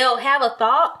 They'll have a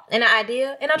thought and an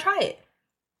idea and they'll try it.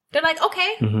 They're like,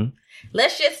 okay,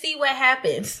 let's just see what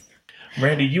happens.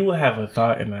 Randy, you will have a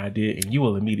thought and an idea and you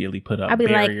will immediately put up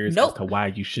barriers as to why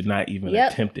you should not even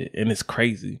attempt it. And it's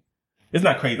crazy. It's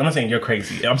not crazy. I'm not saying you're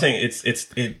crazy. I'm saying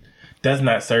it does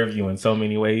not serve you in so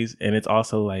many ways. And it's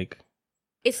also like...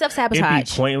 It's self-sabotage. It'd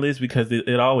be pointless because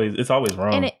it's always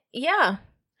wrong. And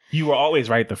you were always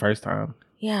right the first time.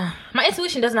 Yeah. My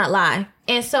intuition does not lie.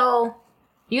 And so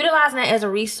utilizing that as a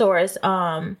resource,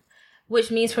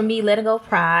 which means for me letting go of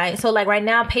pride. So like right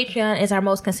now, Patreon is our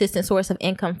most consistent source of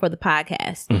income for the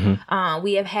podcast.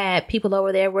 We have had people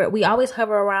over there where we always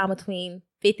hover around between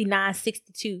 59,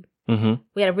 62.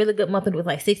 We had a really good month with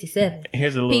like 67.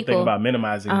 Here's a little thing about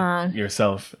minimizing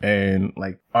yourself and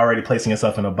like already placing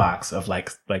yourself in a box of like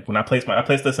when I place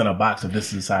this in a box of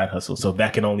this is a side hustle. So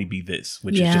that can only be this,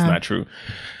 which is just not true.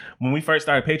 When we first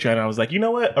started Patreon, I was like, you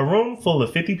know what? A room full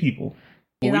of 50 people.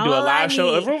 When we do a live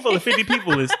show, a room full of 50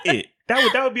 people is it.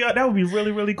 That would be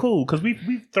really, really cool. Cause we've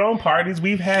thrown parties.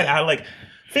 We've had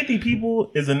 50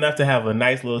 people is enough to have a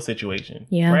nice little situation.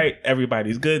 Yeah. Right?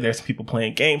 Everybody's good. There's some people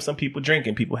playing games, some people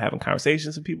drinking, people having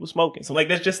conversations, some people smoking. So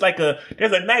there's just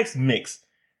there's a nice mix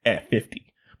at 50.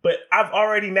 But I've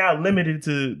already now limited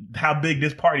to how big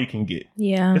this party can get.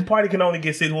 Yeah. This party can only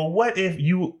get 6. Well, what if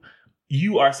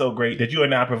you are so great that you are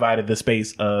now provided the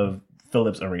space of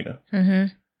Phillips Arena?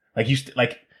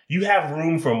 You have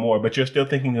room for more, but you're still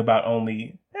thinking about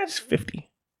only just 50.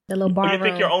 The little bar room. You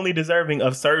think you're only deserving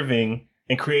of serving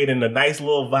and creating a nice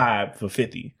little vibe for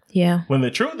 50. Yeah. When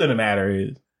the truth of the matter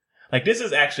is, this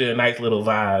is actually a nice little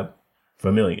vibe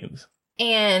for millions.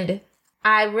 And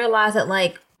I realized that,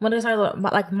 when it's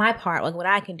about, my part, what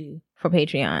I can do for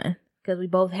Patreon, because we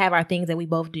both have our things that we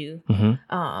both do,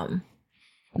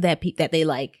 that they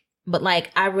like. But,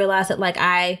 I realized that,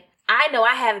 I know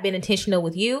I haven't been intentional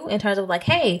with you in terms of,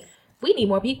 hey, we need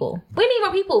more people. We need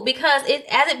more people because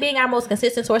as it being our most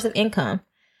consistent source of income,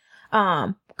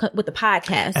 with the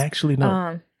podcast. Actually,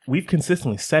 no. We've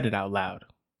consistently said it out loud.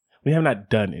 We have not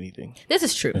done anything. This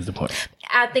is true. That's the point.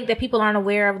 I think that people aren't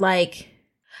aware of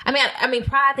I mean,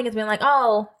 Pride, I think, has been like,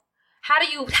 oh, how do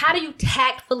you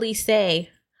tactfully say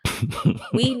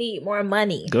we need more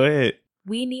money? Go ahead.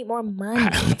 We need more money.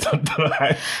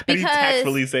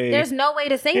 Because there's no way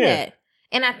to say that.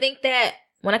 And I think that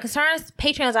when it concerns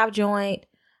Patreons I've joined,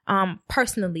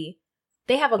 personally,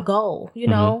 they have a goal. You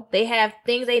know, they have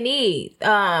things they need.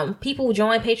 People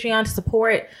join Patreon to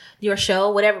support your show,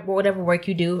 whatever work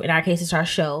you do. In our case, it's our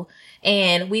show.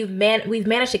 And we've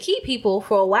managed to keep people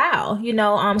for a while, you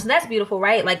know. So that's beautiful,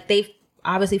 right? Like, they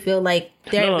obviously feel like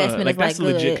their investment is that's like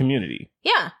a good. legit community.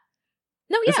 Yeah.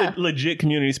 No, yeah. It's a legit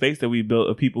community space that we built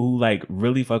of people who like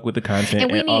really fuck with the content.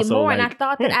 And we need also, more. like, and I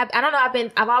thought that I don't know,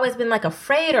 I've always been like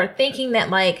afraid or thinking that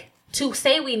like to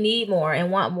say we need more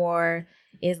and want more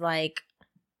is like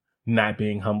not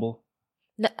being humble.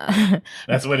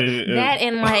 That's what it is. That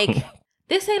and like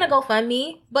this ain't a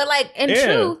GoFundMe, but like in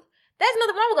truth, there's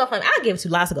nothing wrong with GoFundMe. I give to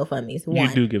lots of GoFundMes.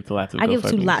 You do give to lots of GoFundMes. I give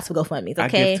to lots of GoFundMes.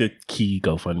 Okay, I give to key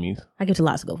GoFundMes. I give to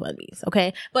lots of GoFundMes.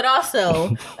 Okay, but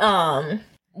also,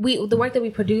 the work that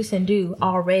we produce and do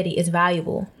already is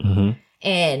valuable,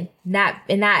 and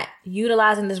not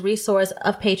utilizing this resource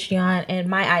of Patreon and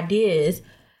my ideas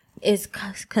is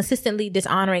consistently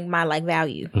dishonoring my like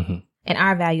value and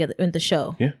our value in the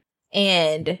show. Yeah,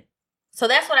 and so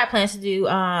that's what I plan to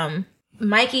do.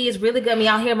 Mikey is really good.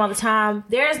 Y'all hear him all the time.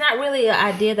 There is not really an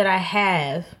idea that I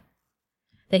have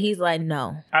that he's like,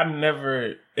 no. I'm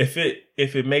never, if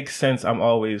it makes sense, I'm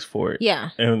always for it. Yeah.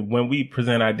 And when we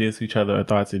present ideas to each other or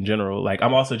thoughts in general, like,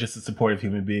 I'm also just a supportive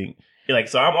human being. Like,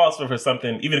 so I'm also for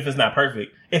something, even if it's not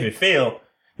perfect. If it failed,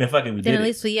 then fucking we did at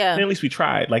least then at least we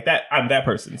tried. Like that, I'm that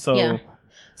person. So yeah.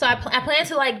 So I plan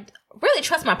to like really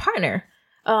trust my partner.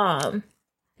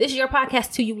 This is your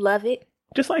podcast too. You love it.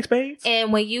 Just like spades.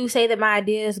 And when you say that my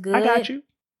idea is good, I got you.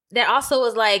 That also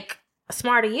is like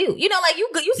smart of you. You know, like you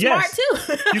smart too.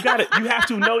 You have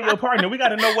to know your partner. We got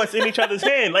to know what's in each other's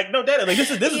hand. Like, no data. Like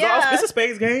this is a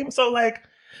spades game. So like,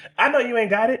 I know you ain't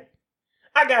got it.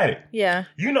 I got it. Yeah.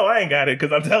 You know I ain't got it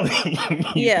because I'm telling you.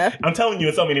 Yeah. I'm telling you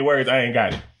in so many words I ain't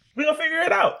got it. We're gonna figure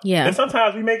it out. Yeah. And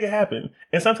sometimes we make it happen,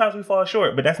 and sometimes we fall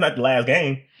short. But that's not the last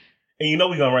game. And you know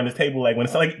we're gonna run this table like when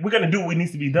it's like we're gonna do what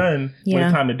needs to be done when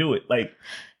it's time to do it. Like,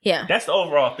 yeah, that's the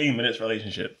overall theme of this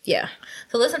relationship. Yeah.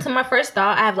 So listen to my first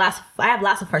thought. I have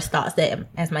lots of first thoughts that,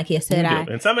 as Mikey has said,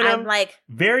 and some of them, like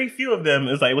very few of them,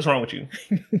 is like, what's wrong with you?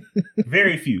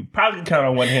 Very few. Probably count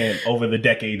on one hand over the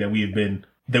decade that we've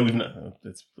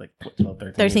it's like 12,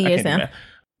 13 years now.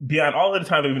 Beyond all of the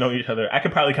time that we've known each other, I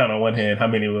could probably count on one hand how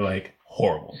many were like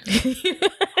horrible.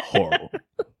 Horrible.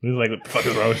 It was like, what the fuck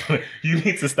is wrong with you? You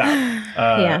need to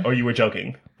stop. Or you were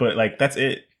joking. But like, that's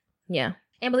it. Yeah.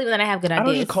 And believe it or not, I have good ideas. I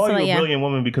don't just call you a brilliant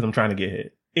woman because I'm trying to get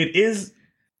hit. It is...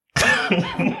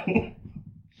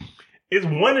 It's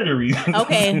one of the reasons.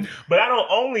 Okay. But I don't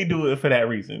only do it for that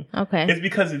reason. Okay. It's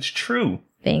because it's true.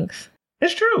 Thanks.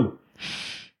 It's true.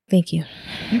 Thank you.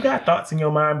 You got thoughts in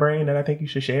your mind, brain that I think you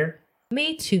should share?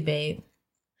 Me too, babe.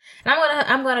 And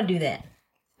I'm gonna do that.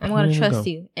 I'm gonna trust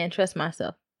you and trust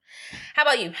myself. How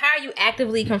about you? How are you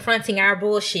actively confronting our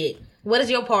bullshit? What is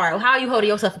your part? How are you holding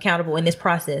yourself accountable in this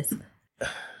process?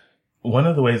 One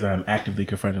of the ways that I'm actively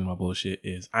confronting my bullshit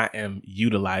is I am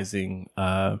utilizing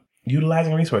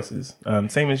resources.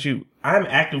 Same as you. I'm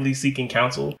actively seeking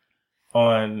counsel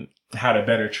on how to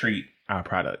better treat our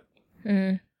product.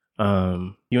 You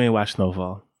ain't watched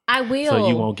Snowfall. I will. So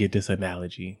you won't get this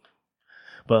analogy.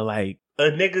 But like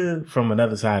a nigga from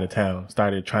another side of town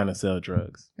started trying to sell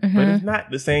drugs. But it's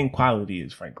not the same quality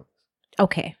as Franklin.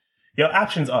 Okay. Your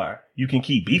options are you can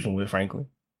keep beefing with Franklin.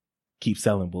 Keep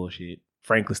selling bullshit.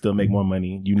 Franklin still make more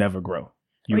money. You never grow.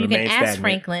 Or you can ask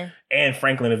Franklin. And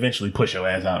Franklin eventually push your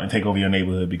ass out and take over your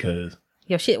neighborhood because...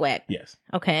 Your shit whack. Yes.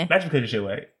 Okay. Not just because your shit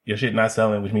whack. Your shit not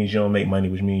selling, which means you don't make money,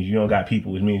 which means you don't got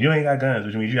people, which means you ain't got guns,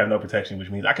 which means you have no protection, which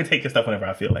means I can take your stuff whenever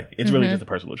I feel like it. It's really just a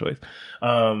personal choice.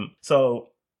 So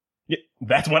yeah,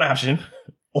 that's one option.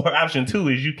 Or option two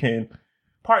is you can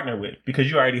partner with,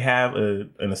 because you already have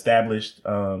an established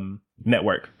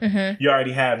network.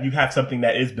 You have something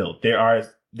that is built. There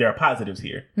are positives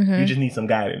here. You just need some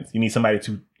guidance. You need somebody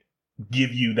to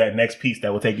give you that next piece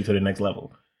that will take you to the next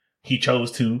level. He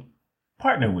chose to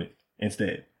partner with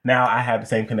instead. Now I have the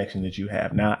same connection that you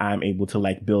have. Now I'm able to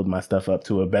like build my stuff up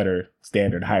to a better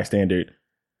standard, higher standard.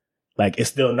 Like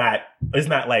it's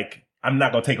not like I'm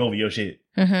not going to take over your shit.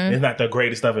 It's not the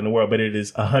greatest stuff in the world, but it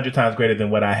is 100 times greater than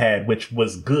what I had, which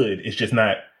was good. It's just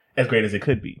not as great as it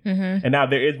could be. And now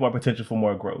there is more potential for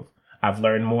more growth. I've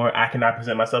learned more. I can now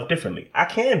present myself differently. I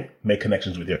can make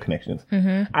connections with your connections.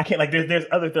 I can't, like, there's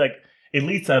other, like, it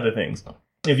leads to other things.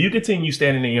 If you continue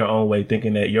standing in your own way,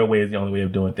 thinking that your way is the only way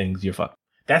of doing things, you're fucked.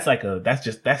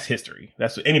 that's history.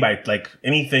 That's anybody, like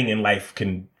anything in life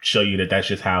can show you that that's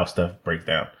just how stuff breaks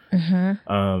down.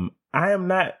 Mm-hmm. I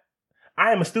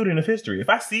am a student of history. If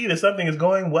I see that something is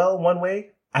going well one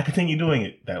way, I continue doing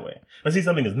it that way. If I see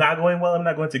something is not going well, I'm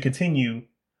not going to continue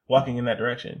walking in that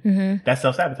direction. Mm-hmm. That's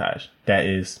self-sabotage. That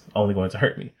is only going to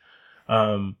hurt me.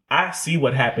 I see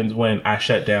what happens when I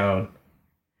shut down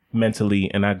mentally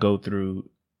and I go through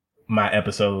my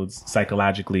episodes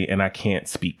psychologically and I can't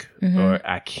speak or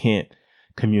I can't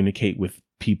communicate with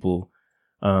people,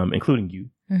 including you,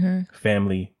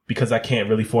 family, because I can't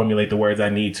really formulate the words I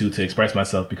need to express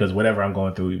myself, because whatever I'm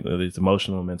going through, whether it's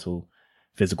emotional, mental,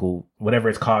 physical, whatever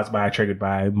it's caused by, triggered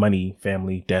by, money,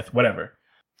 family, death, whatever.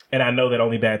 And I know that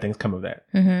only bad things come of that.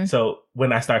 Mm-hmm. So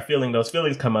when I start feeling those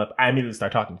feelings come up, I immediately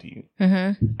start talking to you.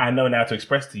 Mm-hmm. I know now to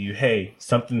express to you, hey,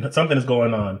 something is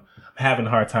going on. I'm having a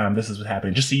hard time. This is what's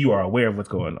happening. Just so you are aware of what's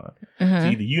going on. Mm-hmm. So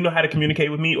either you know how to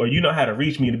communicate with me, or you know how to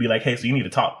reach me to be like, hey, so you need to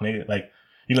talk, nigga. Like,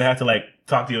 you're going to have to like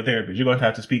talk to your therapist. You're going to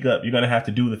have to speak up. You're going to have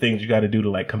to do the things you got to do to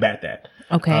like combat that.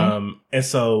 Okay. And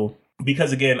so,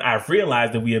 because again, I've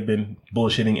realized that we have been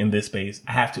bullshitting in this space,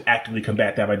 I have to actively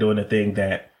combat that by doing the thing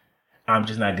that I'm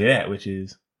just not good at, which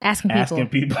is asking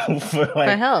people for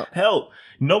help.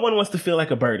 No one wants to feel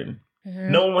like a burden.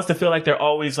 Mm-hmm. No one wants to feel like they're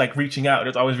always like reaching out.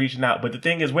 There's always reaching out. But the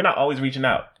thing is, we're not always reaching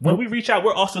out. When we reach out,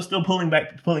 we're also still pulling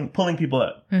people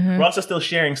up. Mm-hmm. We're also still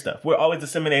sharing stuff. We're always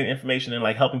disseminating information and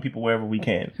like helping people wherever we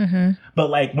can. Mm-hmm.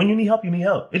 But like when you need help, you need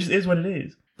help. It just is what it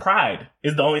is. Pride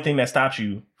is the only thing that stops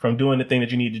you from doing the thing that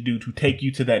you need to do to take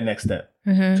you to that next step,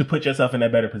 to put yourself in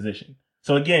that better position.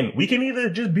 So again, we can either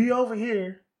just be over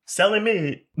here selling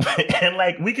mid and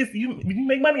like you can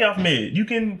make money off mid. You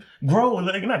can grow,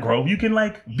 like not grow. You can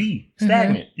like be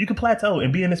stagnant. You can plateau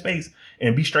and be in a space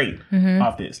and be straight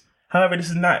off this. However, this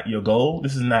is not your goal.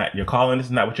 This is not your calling. This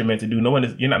is not what you're meant to do.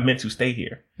 You're not meant to stay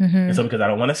here. And so because I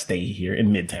don't want to stay here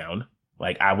in Midtown,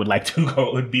 like I would like to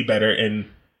go and be better. And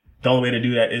the only way to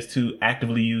do that is to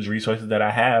actively use resources that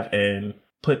I have and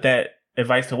put that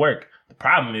advice to work. The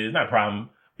problem is, not a problem,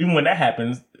 even when that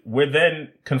happens, we're then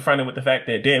confronted with the fact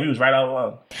that, damn, we was right all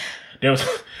along. There was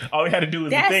all we had to do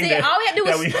was the thing that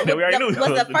we already knew.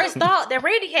 Was the first thought that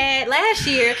Randy had last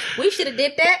year. We should have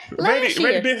did that last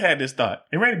year. Randy had this thought,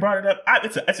 and Randy brought it up.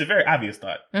 It's a very obvious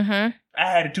thought. I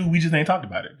had it too. We just ain't talked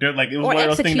about it. It was one of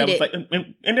those things that was like,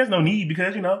 and there's no need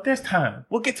because there's time.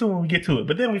 We'll get to it when we get to it.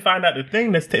 But then we find out the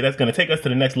thing that's going to take us to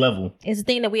the next level is the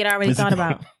thing that we had already thought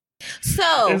about.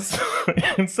 So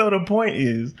the point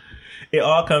is, it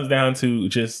all comes down to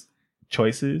just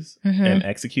choices and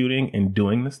executing and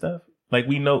doing the stuff. Like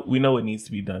we know it needs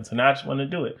to be done. So now I just want to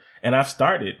do it. And I've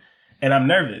started and I'm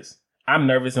nervous.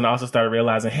 And I also started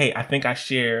realizing, hey, I think I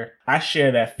share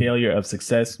that failure of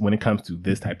success when it comes to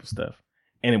this type of stuff.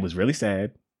 And it was really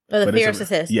sad. Or the fear of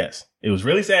success. Yes. It was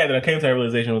really sad that I came to that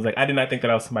realization. It was like, I did not think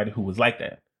that I was somebody who was like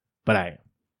that. But I am.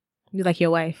 You like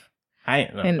your wife. I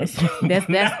am. No. That's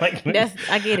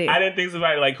I get it. I didn't think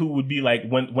somebody like who would be like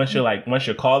once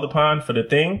you're called upon for the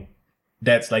thing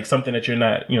that's like something that you're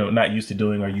not used to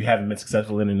doing or you haven't been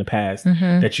successful in the past,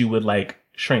 that you would like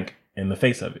shrink in the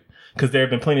face of it. Because there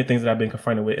have been plenty of things that I've been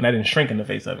confronted with and I didn't shrink in the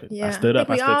face of it. Yeah. I stood up,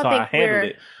 I stood tall, I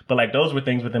handled it. But like those were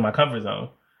things within my comfort zone.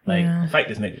 Like fight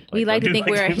this nigga. We like to think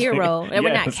we're a hero and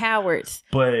we're not cowards.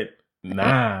 But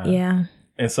nah. Yeah.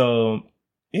 And so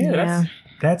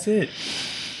that's it.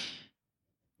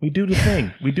 We do the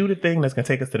thing. We do the thing that's going to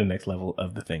take us to the next level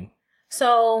of the thing.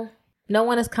 So no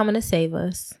one is coming to save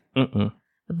us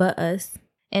but us.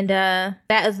 And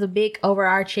that is the big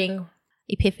overarching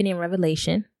epiphany and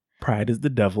revelation. Pride is the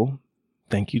devil.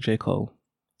 Thank you, J. Cole.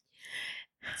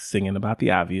 Singing about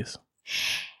the obvious.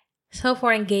 So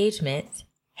for engagement,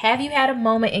 have you had a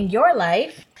moment in your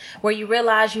life where you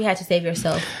realized you had to save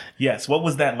yourself? Yes. What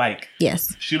was that like?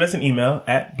 Yes. Shoot us an email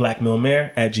at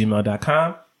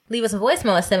blackmillmare@gmail.com. Leave us a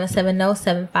voicemail at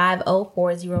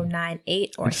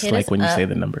 770-750-4098 or just hit like us when up you say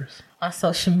the numbers on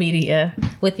social media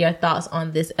with your thoughts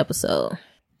on this episode.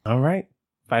 All right.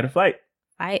 Fight or flight.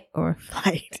 Fight or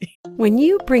flight. When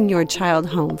you bring your child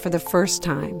home for the first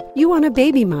time, you want a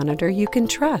baby monitor you can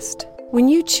trust. When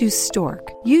you choose Stork,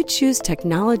 you choose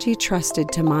technology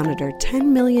trusted to monitor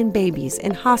 10 million babies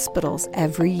in hospitals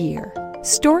every year.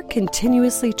 Stork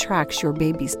continuously tracks your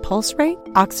baby's pulse rate,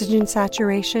 oxygen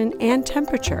saturation, and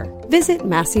temperature. Visit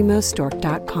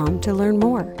MassimoStork.com to learn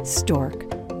more. Stork,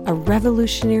 a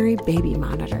revolutionary baby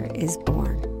monitor, is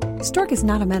born. Stork is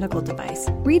not a medical device.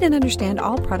 Read and understand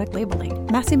all product labeling.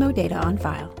 Massimo data on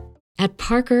file. At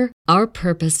Parker, our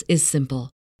purpose is simple.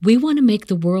 We want to make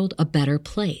the world a better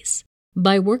place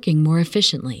by working more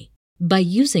efficiently, by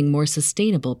using more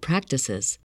sustainable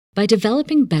practices, by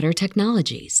developing better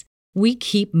technologies. we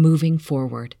keep moving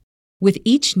forward. With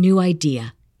each new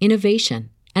idea, innovation,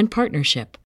 and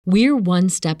partnership, we're one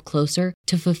step closer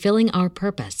to fulfilling our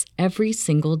purpose every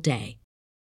single day.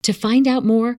 To find out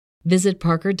more, visit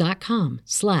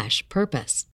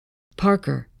parker.com/purpose.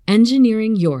 Parker,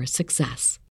 engineering your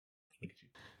success.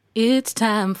 It's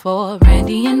time for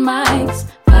Randy and Mike's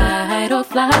Fight or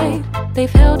Flight. They've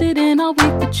held it in all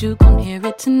week, but you gon' hear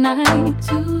it tonight.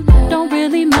 Don't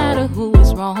really matter who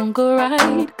is wrong or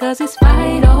right, 'cause it's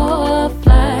Fight or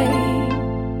Flight.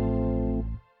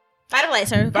 Fight or flight,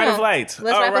 sir. Fight or flight.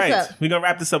 Let's All wrap right. this up. We're going to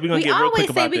wrap this up. We're going to get real quick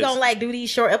about this. We always say we're going to do these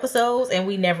short episodes, and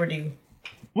we never do.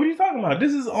 What are you talking about?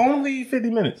 This is only 50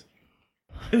 minutes.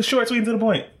 It's short, sweet, and to the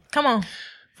point. Come on.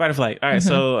 Fight or flight. All right,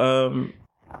 so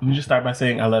let me just start by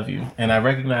saying I love you. And I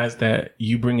recognize that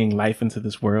you bringing life into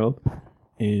this world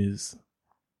is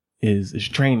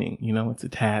training. You know, it's a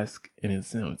task, and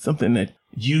it's something that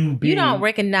you don't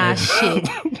recognize shit.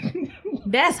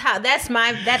 That's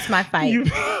my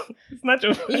fight. It's not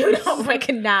your You don't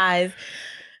recognize.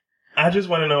 I just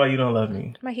want to know why you don't love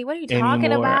me. Mikey, what are you talking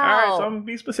anymore. about? All right, so I'm gonna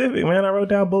be specific, man. I wrote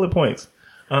down bullet points.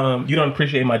 You don't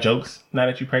appreciate my jokes now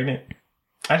that you're pregnant.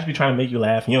 I just be trying to make you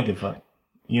laugh, and you don't give a fuck.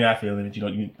 You're not feeling it.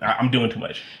 I'm doing too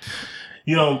much.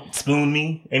 You don't spoon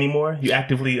me anymore. You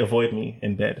actively avoid me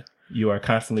in bed. You are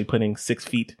constantly putting 6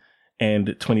 feet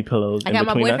and 20 pillows in between us. I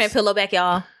got my boyfriend pillow back,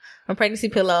 y'all. My pregnancy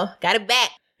pillow. Got it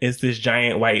back. It's this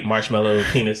giant white marshmallow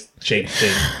penis shaped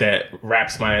thing that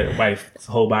wraps my wife's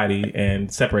whole body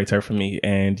and separates her from me.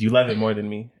 And you love it more than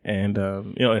me. And,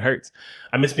 it hurts.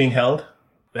 I miss being held.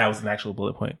 That was an actual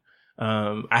bullet point.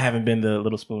 I haven't been the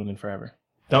little spoon in forever.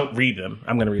 Don't read them.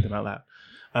 I'm going to read them out loud.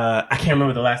 I can't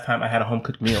remember the last time I had a home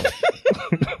cooked meal.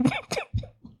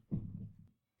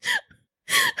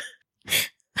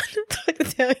 I don't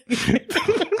tell you.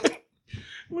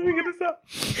 Let me get this up.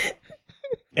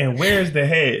 And where's the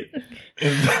head?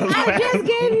 I just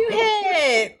gave you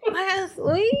head last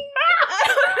week. I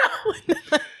don't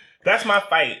know. That's my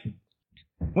fight.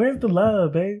 Where's the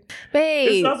love, babe? Babe.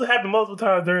 This also happened multiple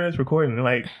times during this recording.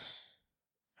 Like,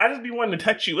 I just be wanting to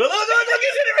touch you.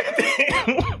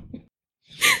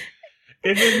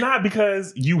 If it's not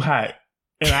because you hot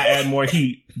and I add more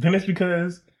heat, then it's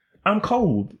because I'm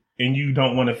cold and you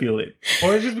don't want to feel it.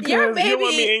 Or it's just because you don't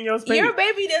want me in your space. Your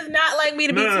baby does not like me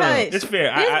to be touched. No. It's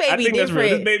fair. I think that's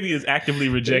real. This baby is actively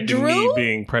rejecting me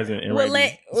being present in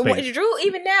space. Drew,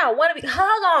 even now, want to be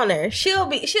hug on her. She'll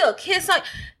kiss on.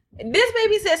 This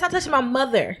baby says, "Stop touching my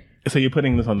mother." So you're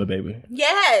putting this on the baby?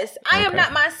 Yes. I am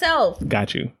not myself.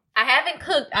 Got you. I haven't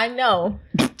cooked. I know.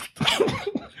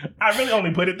 I really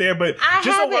only put it there, but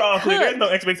just so we're all clear, there's no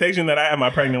expectation that I have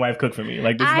my pregnant wife cook for me.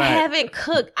 Like, I haven't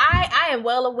cooked. I am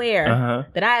well aware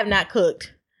that I have not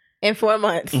cooked in 4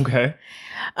 months. Okay.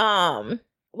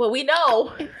 Well, we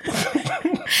know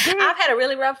I've had a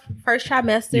really rough first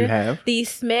trimester. You have. These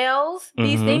smells,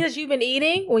 these things that you've been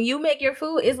eating when you make your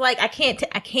food, it's like I can't.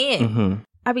 Mm-hmm.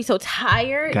 I'll be so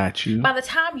tired. Got you. By the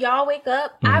time y'all wake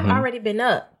up, I've already been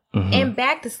up and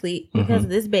back to sleep because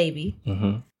of this baby.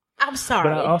 I'm sorry.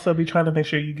 But I also be trying to make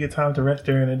sure you get time to rest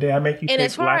during the day. I make you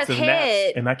take lots of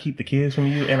naps, and I keep the kids from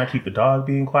you, and I keep the dog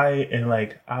being quiet, and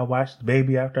like I watch the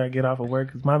baby after I get off of work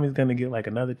because mommy's gonna get like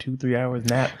another 2-3 hours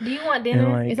nap. Do you want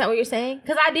dinner? Is that what you're saying?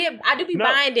 Because I do be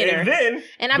buying dinner,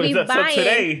 and I be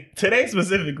buying. So today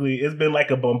specifically, it's been like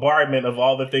a bombardment of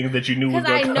all the things that you knew was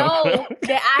going to come.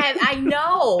 I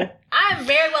know. I'm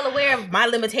very well aware of my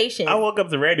limitations. I woke up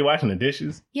to Randy washing the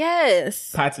dishes.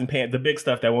 Yes. Pots and pans, the big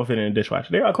stuff that won't fit in a dishwasher.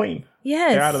 They're all clean.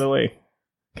 Yes. They're out of the way.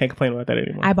 Can't complain about that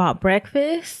anymore. I bought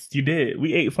breakfast. You did.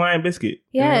 We ate Flying Biscuit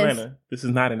in Atlanta. This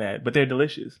is not an ad, but they're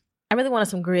delicious. I really wanted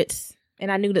some grits,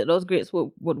 and I knew that those grits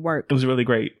would work. It was really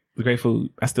great. It was great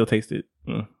food. I still taste it.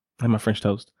 I had my French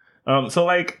toast. So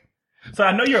I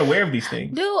know you're aware of these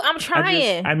things. Dude, I'm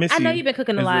trying. I miss you. I know you've been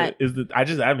cooking a lot. I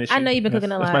miss you. I know you've been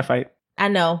cooking a lot. That's my fight. I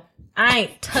know. I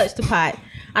ain't touched the pot.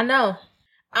 I know.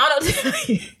 I don't know what to tell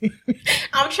you.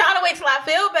 I'm trying to wait till I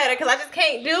feel better because I just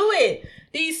can't do it.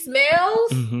 These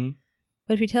smells. Mm-hmm.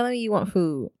 But if you're telling me you want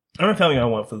food. I'm not telling you I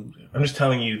want food. I'm just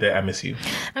telling you that I miss you.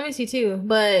 I miss you too,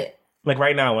 but. Like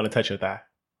right now, I want to touch your thigh.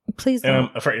 Please don't. And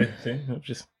I'm afraid.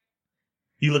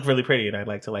 You look really pretty and I'd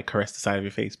like to like caress the side of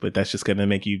your face, but that's just going to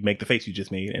make you make the face you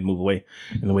just made and move away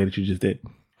in the way that you just did.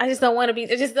 I just don't want to be.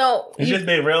 It's just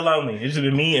been real lonely. It's just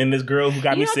been me and this girl who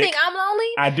got me sick. You don't think I'm lonely?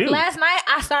 I do. Last night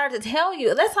I started to tell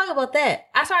you. Let's talk about that.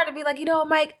 I started to be like,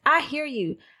 Mike, I hear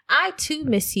you. I too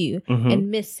miss you and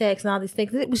miss sex and all these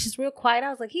things. It was just real quiet. I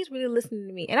was like, he's really listening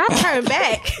to me, and I turned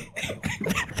back.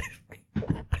 And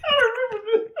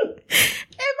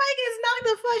Mike is knocked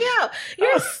the fuck out.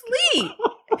 You're asleep.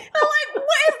 I'm like,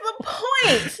 what is the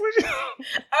point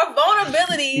of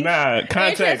accountability. Nah,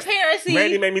 context. And transparency.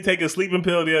 Randy made me take a sleeping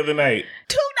pill the other night.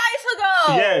 2 nights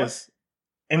ago. Yes.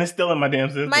 And it's still in my damn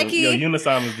system. Mikey, Yo,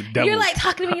 Unisom is the devil. You're like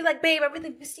talking to me, you're like, babe,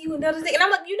 everything is you and other thing. And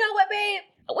I'm like, you know what, babe?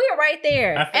 We were right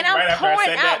there. I think and I'm right after I pouring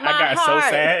said out that, my I got heart. so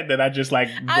sad that I just like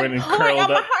went and pouring out curled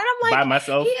my up heart. I'm like, by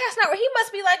myself. He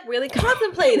must be like really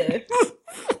contemplative.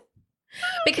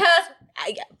 Because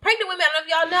pregnant women, I don't know if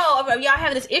y'all know, if y'all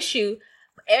have this issue.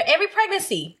 Every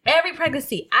pregnancy,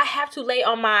 I have to lay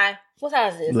on my, what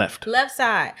side is this? Left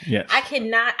side. Yes.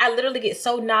 I literally get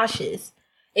so nauseous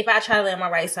if I try to lay on my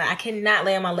right side. I cannot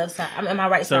lay on my left side. I'm on my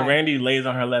right side. So Randy lays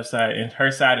on her left side, and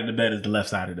her side of the bed is the left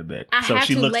side of the bed. So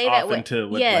she looks off into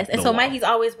what, yes, like, and so wall. Mikey's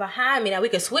always behind me. Now we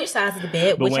can switch sides of the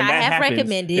bed, But which when I that have happens,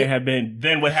 recommended.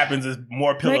 Then what happens is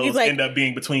more pillows like, end up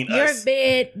being between your us.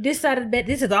 bed, this side of the bed,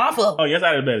 this is awful. Oh, your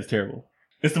side of the bed is terrible.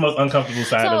 It's the most uncomfortable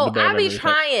side of the bed. So I be ever.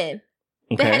 trying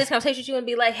to have this conversation with you and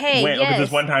be like, hey, But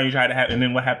this one time you tried to have, and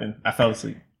then what happened? I fell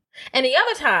asleep. And the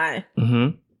other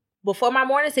time, before my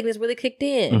morning sickness really kicked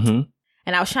in,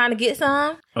 and I was trying to get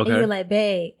some, and you were like,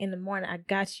 babe, in the morning, I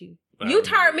got you. You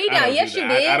turned me down. Yes, you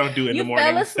did. I don't do it in the morning.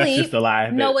 You fell asleep. That's just a lie.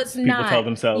 No, it's not. People tell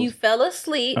themselves. You fell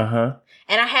asleep. And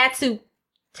I had to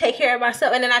take care of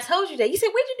myself. And then I told you that. You said,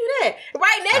 where'd you do that?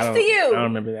 Right next to you. I don't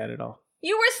remember that at all.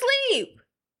 You were asleep.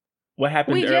 What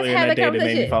happened earlier in that day that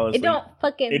made me fall asleep? It don't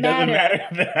fucking It matter.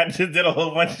 doesn't matter. I just did a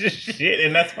whole bunch of shit,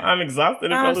 and that's why I'm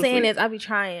exhausted. All I'm saying is, I be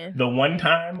trying. The one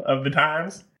time of the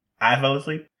times I fell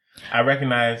asleep, I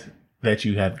recognize that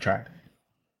you have tried.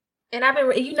 And I've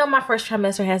been, my first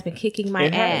trimester has been kicking my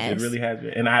ass. It really has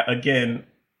been. And I, again,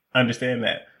 understand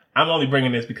that. I'm only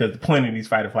bringing this because the point of these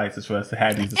fight or flights is for us to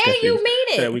have these discussions. And you mean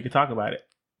it. So that we can talk about it.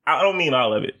 I don't mean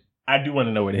all of it. I do want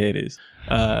to know where the head is.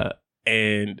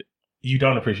 And you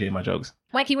don't appreciate my jokes.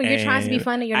 Mikey, when you're trying to be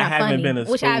funny, you're not funny. I haven't been a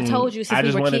spoon. Which I've told you since we were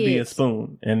kids. I just want to be a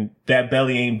spoon. And that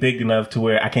belly ain't big enough to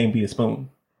where I can't be a spoon.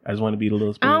 I just want to be the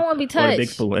little spoon. I don't want to be touched. Or the big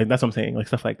spoon. And that's what I'm saying. Like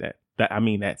stuff like that. I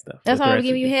mean that stuff. That's why I'm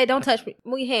giving you head. Don't touch me.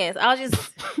 Move your hands. I'll just...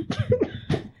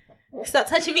 Stop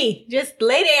touching me. Just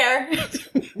lay there.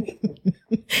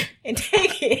 And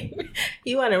take it.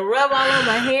 You want to rub all on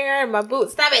my hair and my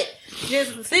boots. Stop it.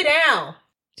 Just sit down.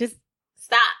 Just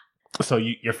stop. So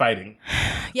you're fighting.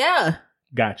 Yeah.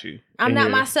 Got you. I'm not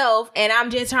myself, and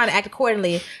I'm just trying to act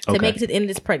accordingly to make it to the end of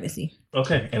this pregnancy.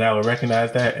 Okay, and I will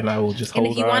recognize that, and I will just hold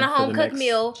on. And if you want a home cooked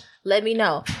meal, let me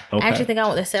know. Okay. I actually think I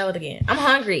want the salad again. I'm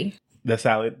hungry. The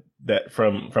salad that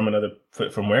from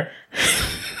where?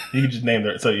 You can just name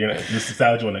it. So this is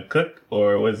salad you want to cook,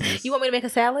 or what is this? You want me to make a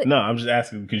salad? No, I'm just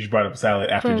asking because you brought up a salad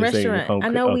after from just saying home. I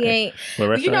know we ain't. You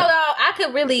know, though, I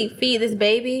could really feed this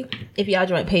baby if y'all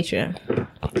join Patreon.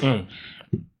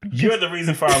 You're the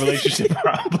reason for our relationship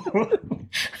problem.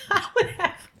 I would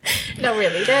have. No,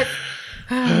 really. That's.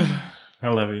 I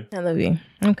love you. I love you.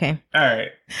 Okay. All right.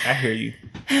 I hear you.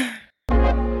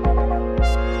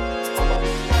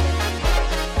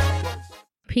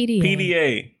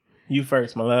 PDA. You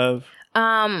first, my love.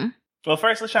 Well,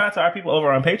 first, let's shout out to our people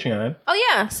over on Patreon. Oh,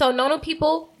 yeah. So, no new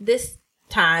people this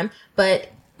time, but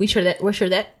we're sure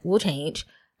that will change.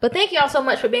 But thank you all so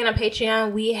much for being on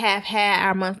Patreon. We have had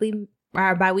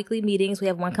our bi-weekly meetings. We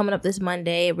have one coming up this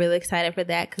Monday. Really excited for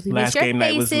that because we missed your faces.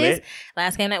 Night was lit.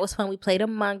 Last game night was fun. We played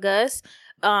Among Us.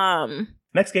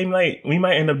 Next game night, we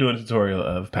might end up doing a tutorial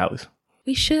of Palace.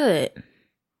 We should.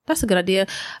 That's a good idea.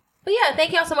 But yeah,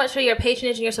 thank y'all so much for your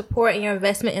patronage and your support and your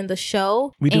investment in the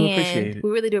show. We do appreciate it. We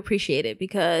really do appreciate it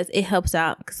because it helps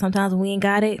out. Because sometimes when we ain't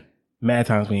got it. Mad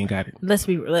times we ain't got it. Let's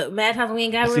be real. Mad times we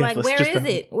ain't got it. We're like, where is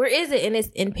it? Where is it? And it's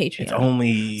in Patreon. It's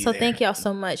only So thank y'all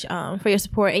so much for your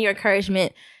support and your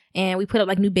encouragement. And we put up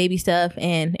like new baby stuff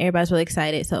and everybody's really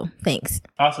excited. So thanks.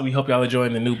 Also, we hope y'all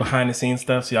enjoying the new behind the scenes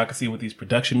stuff so y'all can see what these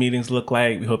production meetings look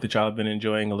like. We hope that y'all have been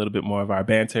enjoying a little bit more of our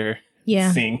banter.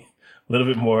 Yeah. Seeing a little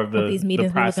bit more of these meetings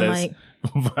the process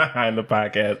behind the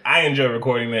podcast. I enjoy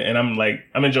recording it and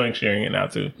I'm enjoying sharing it now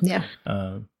too. Yeah.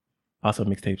 Also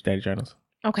mixtapes, daddy journals.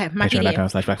 Okay. My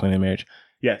Patreon.com/BlackMenInMarriage.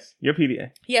 Yes, your PDA.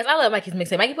 Yes, I love Mikey's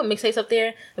mixtape. Mikey put mixtapes up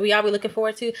there that we all be looking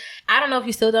forward to. I don't know if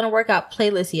you still done a workout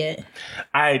playlist yet.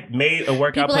 I made a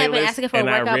workout playlist. People have been asking for a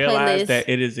workout playlist. I realized that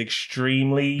it is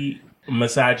extremely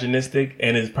misogynistic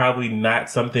and is probably not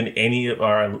something any of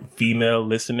our female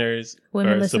listeners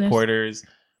supporters,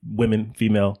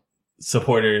 female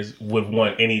supporters would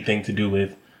want anything to do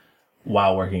with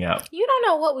while working out. You don't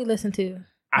know what we listen to,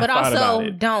 but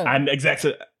also don't.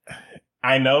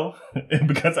 I know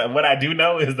because what I do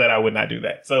know is that I would not do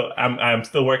that. So I'm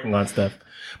still working on stuff,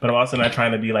 but I'm also not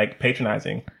trying to be like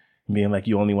patronizing, being like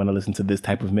you only want to listen to this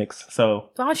type of mix. So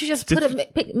why don't you just put a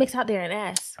mix out there and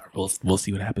ask? We'll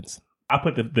see what happens. I'll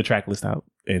put the track list out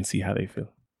and see how they feel.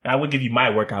 I would give you my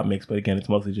workout mix, but again, it's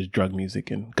mostly just drug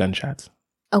music and gunshots.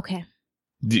 Okay.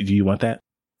 Do you want that?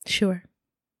 Sure.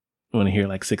 You want to hear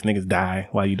like 6 niggas die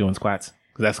while you doing squats?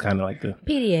 Because that's kind of like the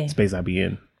PDA. space I be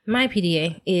in. My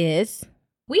PDA is,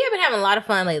 we have been having a lot of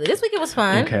fun lately. This week it was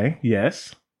fun. Okay,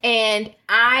 yes. And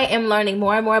I am learning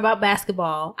more and more about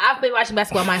basketball. I've been watching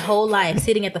basketball my whole life,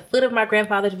 sitting at the foot of my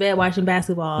grandfather's bed watching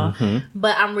basketball. Mm-hmm.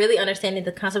 But I'm really understanding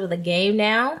the concept of the game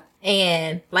now.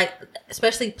 And like,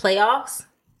 especially playoffs.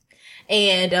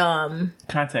 And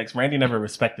context, Randy never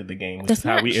respected the game, which That's is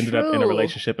how not we ended up in a true.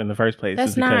 relationship in the first place. That's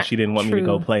Is because not she didn't want me to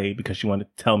go true. play because she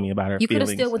wanted to tell me about her you could have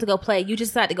feelings. still went to go play. You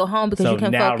just decided to go home because So you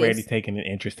couldn't now focus. Randy's taking an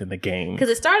interest in the game. Because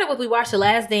it started with, we watched The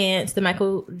Last Dance, the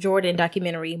Michael Jordan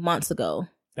documentary months ago.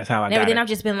 That's how I And got everything, it. I've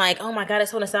just been like, oh my God,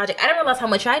 it's so nostalgic. I didn't realize how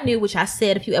much I knew, which I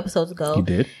said a few episodes ago. You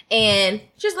did? And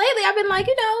just lately, I've been like,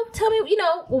 tell me,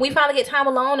 when we finally get time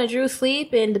alone and Drew's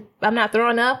sleep and I'm not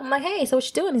throwing up, I'm like, hey, so what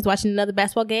you doing? He's watching another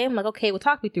basketball game. I'm like, okay, well,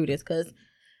 talk me through this, because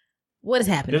what is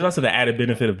happening? There's also the added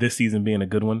benefit of this season being a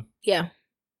good one. Yeah.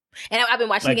 And I've been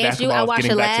watching Like against you. I basketball's watched the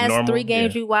getting back to last normal. 3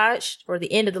 games Yeah. you watched, or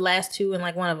the end of the last 2, and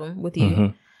like one of them with you.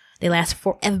 Mhm. They last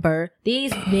forever.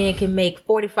 These men can make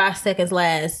 45 seconds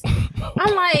last.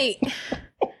 I'm like...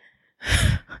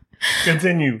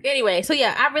 Continue. Anyway, so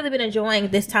yeah, I've really been enjoying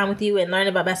this time with you and learning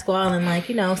about basketball and like,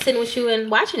 sitting with you and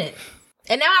watching it.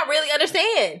 And now I really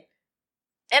understand.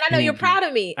 And I know Thank you're you. proud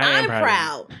of me. I am I'm proud of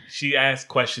proud. She asked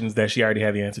questions that she already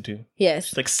had the answer to. Yes.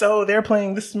 She's like, so they're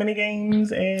playing this many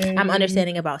games and... I'm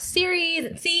understanding about series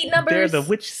and seed numbers. They're the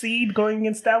which seed going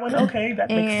against that one? Okay, that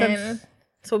makes And sense.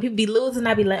 so when people be losing,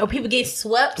 I be like, or people get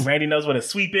swept. Randy knows what a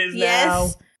sweep is Yes. now.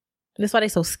 That's why they're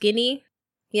so skinny.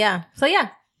 Yeah. So yeah,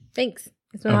 thanks.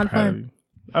 It's been a lot of proud of fun.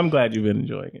 you. I'm glad you've been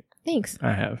enjoying it. Thanks.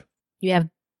 I have. You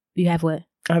have what?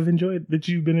 I've enjoyed that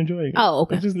you've been enjoying it. Oh,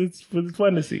 okay. It's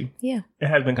fun to see. Yeah. It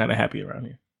has been kind of happy around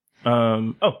here.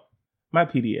 My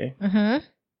PDA. Mm-hmm.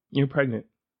 You're pregnant.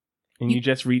 And you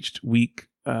just reached week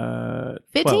 15.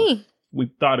 12.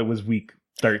 We thought it was week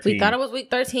 13. We thought it was week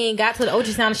 13. Got to the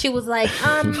ultrasound and she was like,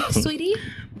 sweetie.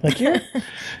 Like, you're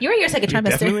You're in your second trimester.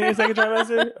 definitely in your second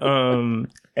trimester.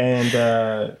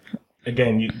 And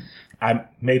again, I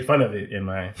made fun of it in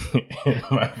my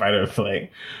fight or flight,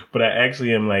 but I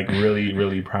actually am like really,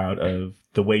 really proud of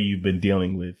the way you've been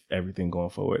dealing with everything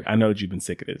going forward. I know that you've been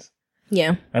sick of this.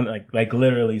 Yeah. I'm like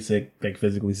literally sick, like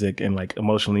physically sick, and like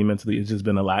emotionally, mentally. It's just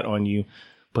been a lot on you,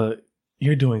 but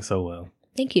you're doing so well.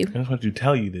 Thank you. I just want to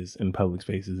tell you this in public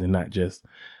spaces and not just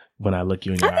when I look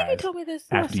you in your I think you eyes told me this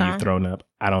after last time. you've thrown up.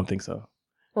 I don't think so.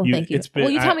 Well, thank you. it's been-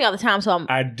 Well, you I- tell me all the time, so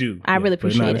I do. I really but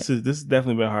appreciate it. This has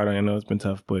definitely been hard. I know it's been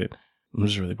tough, but I'm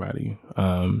just really proud of you.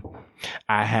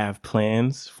 I have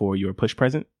plans for your push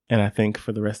present, and I think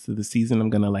for the rest of the season, I'm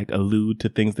gonna like allude to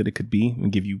things that it could be and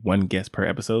give you one guess per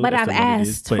episode. But as I've to what it is,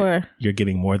 asked but for... You're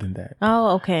getting more than that.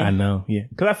 Oh, okay. I know, yeah,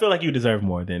 because I feel like you deserve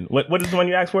more than what is the one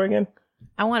you asked for again?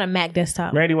 I want a Mac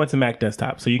desktop. Randy wants a Mac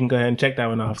desktop, so you can go ahead and check that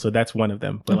one off. So that's one of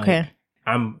them. But Okay. like,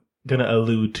 I'm gonna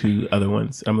allude to other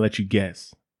ones. I'm gonna let you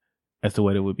guess as to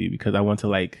what it would be because I want to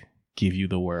like give you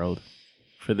the world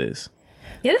for this.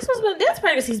 Yeah, this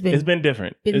pregnancy's been It's been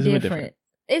different. It's been different.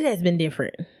 It has been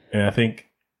different. And I think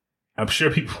I'm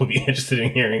sure people will be interested in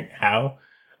hearing how.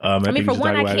 I mean, think we for just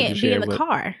one, talked I about it can't this be year, in the but-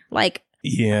 car. Like,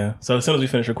 Yeah. So as soon as we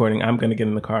finish recording, I'm gonna get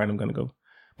in the car and I'm gonna go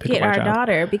pick get up my our child.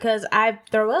 daughter because I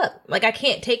throw up. Like, I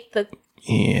can't take the...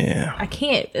 Yeah. I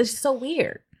can't. It's so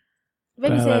weird. Baby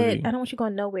But I love said, you. I don't want you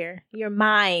going nowhere. You're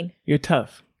mine. You're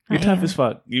tough. You're I tough am. as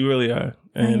fuck. You really are.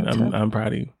 And am tough. I'm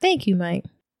proud of you. Thank you, Mike.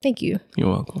 Thank you. You're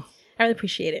welcome. I really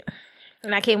appreciate it.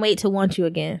 And I can't wait to want you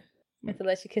again and to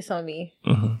let you kiss on me.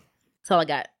 Mm-hmm. That's all I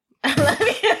got. I love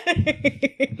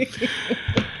you.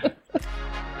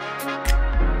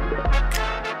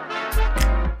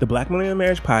 The Black Millennial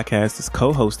Marriage Podcast is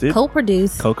co-hosted,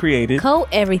 Co-produced, co-created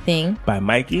co-everything, by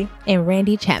Mikey. and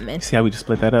Randy Chapman. See how we just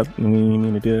split that up? We didn't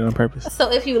mean to do it on purpose.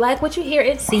 So if you like what you hear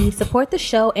and see, support the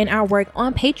show and our work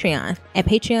on Patreon at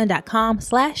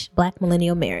patreon.com/Black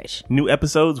Millennial Marriage. New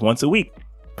episodes once a week.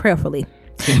 Prayerfully.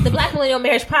 The Black Millennial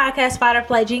Marriage Podcast Fight or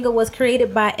Flight jingle was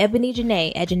created by Ebony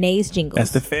Janae at Janae's Jingles. That's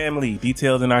the family.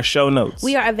 Details in our show notes.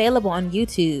 We are available on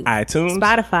YouTube, iTunes,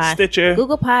 Spotify, Stitcher,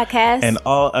 Google Podcasts, and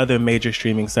all other major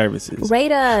streaming services.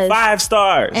 rate us 5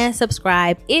 stars. and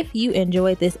subscribe if you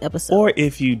enjoyed this episode. Or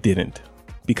if you didn't,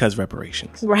 because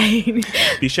reparations. Right.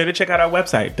 Be sure to check out our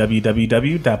website,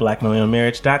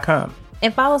 www.blackmillennialmarriage.com.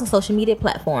 And follow us on social media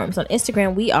platforms. On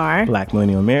Instagram, we are. Black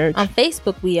Millennial Marriage, On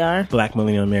Facebook, we are. Black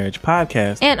Millennial Marriage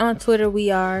Podcast, And on Twitter,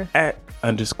 we are. @_the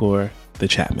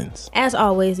Chapmans. As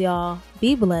always, y'all,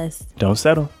 be blessed. Don't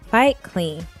settle. Fight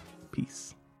clean.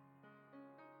 Peace.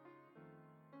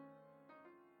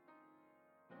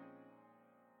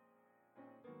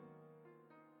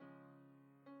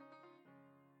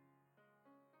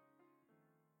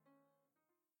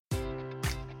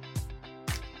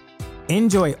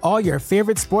 Enjoy all your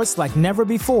favorite sports like never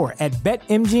before at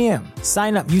BetMGM.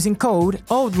 Sign up using code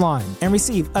OldLine and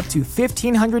receive up to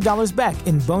 $1,500 back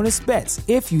in bonus bets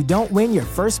if you don't win your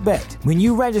first bet. When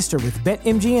you register with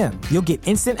BetMGM, you'll get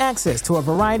instant access to a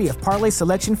variety of parlay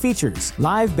selection features,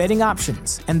 live betting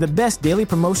options, and the best daily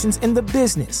promotions in the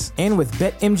business. And with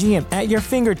BetMGM at your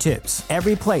fingertips,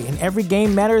 every play and every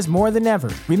game matters more than ever.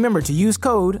 Remember to use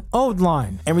code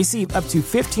OldLine and receive up to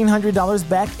 $1,500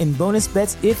 back in bonus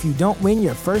bets if you don't win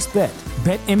your first bet.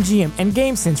 BetMGM and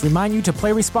GameSense remind you to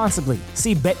play responsibly.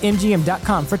 See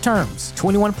BetMGM.com for terms.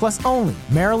 21 plus only.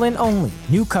 Maryland only.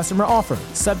 New customer offer.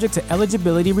 Subject to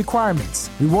eligibility requirements.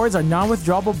 Rewards are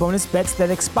non-withdrawable bonus bets that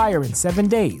expire in 7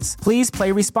 days. Please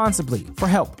play responsibly. For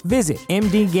help, visit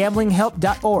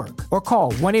mdgamblinghelp.org or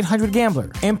call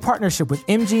 1-800-GAMBLER in partnership with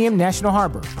MGM National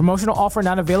Harbor. Promotional offer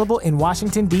not available in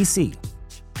Washington, D.C.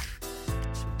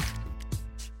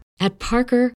 At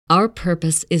Parker, our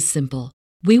purpose is simple.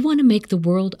 We want to make the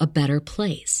world a better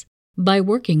place by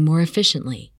working more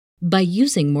efficiently, by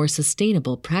using more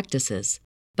sustainable practices,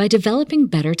 by developing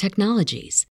better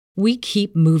technologies. We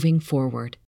keep moving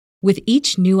forward. With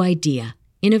each new idea,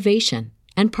 innovation,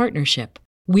 and partnership,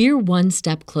 we're one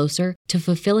step closer to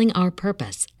fulfilling our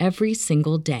purpose every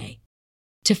single day.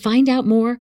 To find out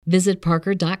more, visit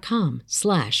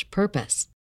parker.com/purpose.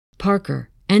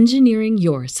 Parker, engineering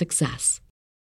your success.